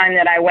of time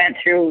that I went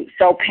through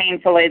so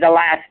painfully the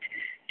last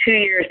 2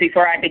 years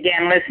before I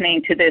began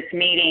listening to this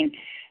meeting.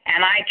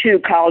 And I, too,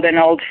 called an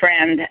old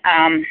friend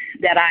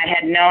that I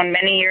had known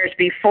many years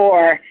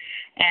before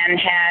and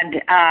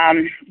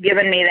had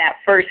given me that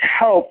first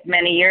hope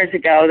many years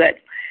ago that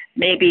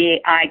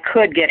maybe I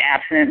could get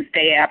abstinent,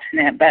 stay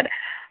abstinent. But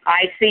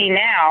I see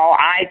now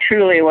I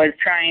truly was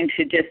trying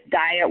to just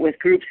diet with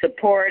group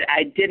support.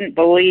 I didn't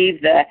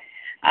believe the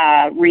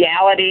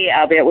reality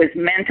of it was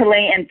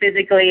mentally and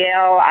physically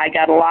ill. I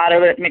got a lot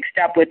of it mixed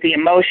up with the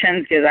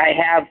emotions because I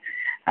have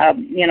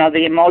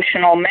the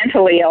emotional,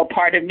 mentally ill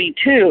part of me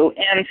too.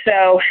 And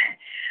so,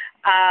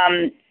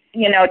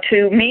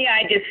 to me,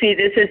 I just see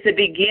this as the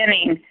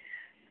beginning.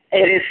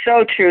 It is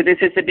so true. This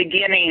is the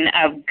beginning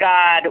of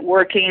God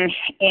working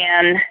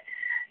in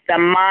the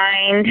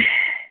mind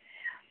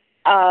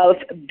of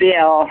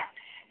Bill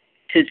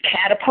to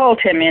catapult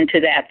him into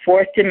that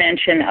 4th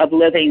dimension of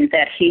living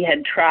that he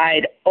had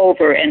tried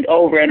over and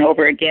over and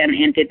over again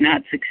and did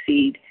not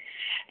succeed.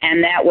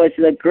 And that was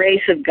the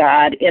grace of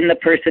God in the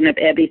person of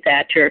Ebby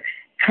Thatcher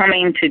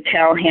coming to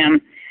tell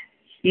him,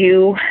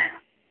 you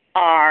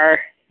are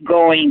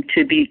going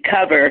to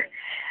recover,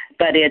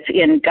 but it's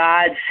in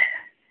God's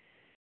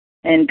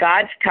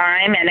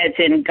time, and it's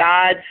in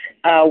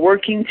God's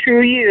working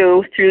through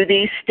you through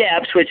these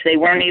steps, which they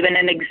weren't even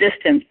in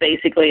existence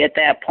basically at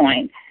that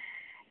point.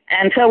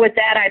 And so with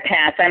that, I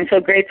pass. I'm so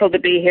grateful to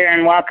be here,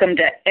 and welcome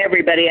to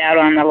everybody out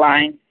on the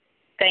line.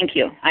 Thank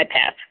you. I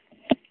pass.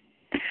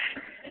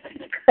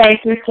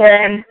 Thank you,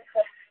 Karen.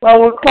 Well,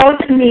 we'll close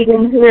the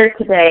meeting here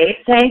today.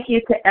 Thank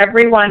you to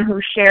everyone who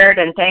shared,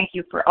 and thank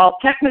you for all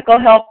technical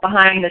help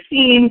behind the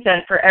scenes,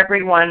 and for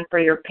everyone for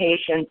your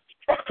patience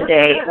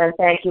today, and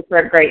thank you for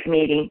a great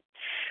meeting.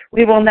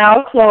 We will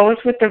now close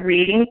with the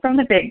reading from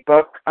the Big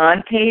Book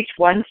on page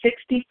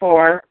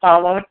 164,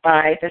 followed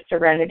by the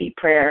Serenity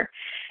Prayer.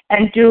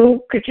 And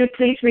could you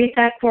please read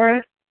that for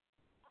us?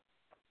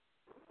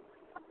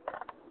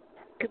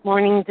 Good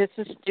morning. This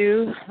is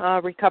Stu,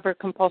 recovered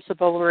compulsive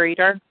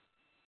overeater.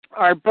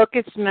 Our book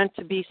is meant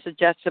to be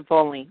suggestive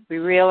only. We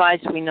realize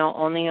we know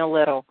only a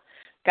little.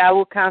 God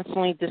will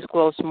constantly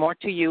disclose more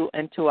to you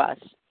and to us.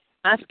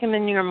 Ask Him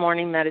in your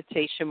morning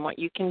meditation what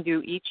you can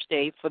do each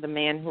day for the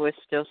man who is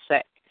still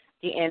sick.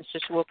 The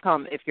answers will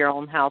come if your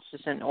own house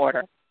is in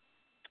order.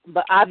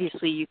 But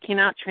obviously, you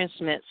cannot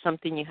transmit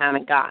something you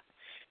haven't got.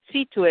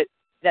 See to it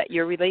that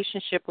your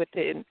relationship with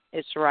Him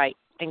is right,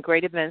 and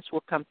great events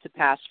will come to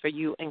pass for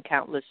you and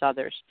countless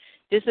others.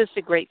 This is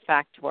a great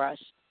fact for us.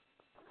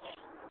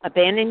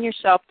 Abandon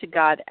yourself to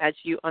God as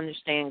you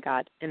understand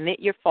God. Admit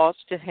your faults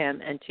to Him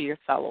and to your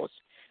fellows.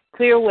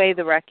 Clear away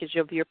the wreckage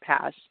of your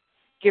past.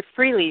 Give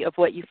freely of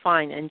what you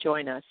find and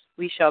join us.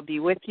 We shall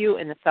be with you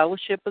in the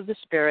fellowship of the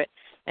Spirit,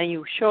 and you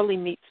will surely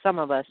meet some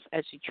of us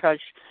as you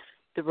trudge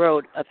the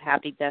road of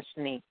happy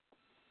destiny.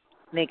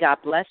 May God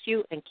bless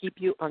you and keep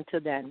you until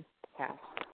then. Pass.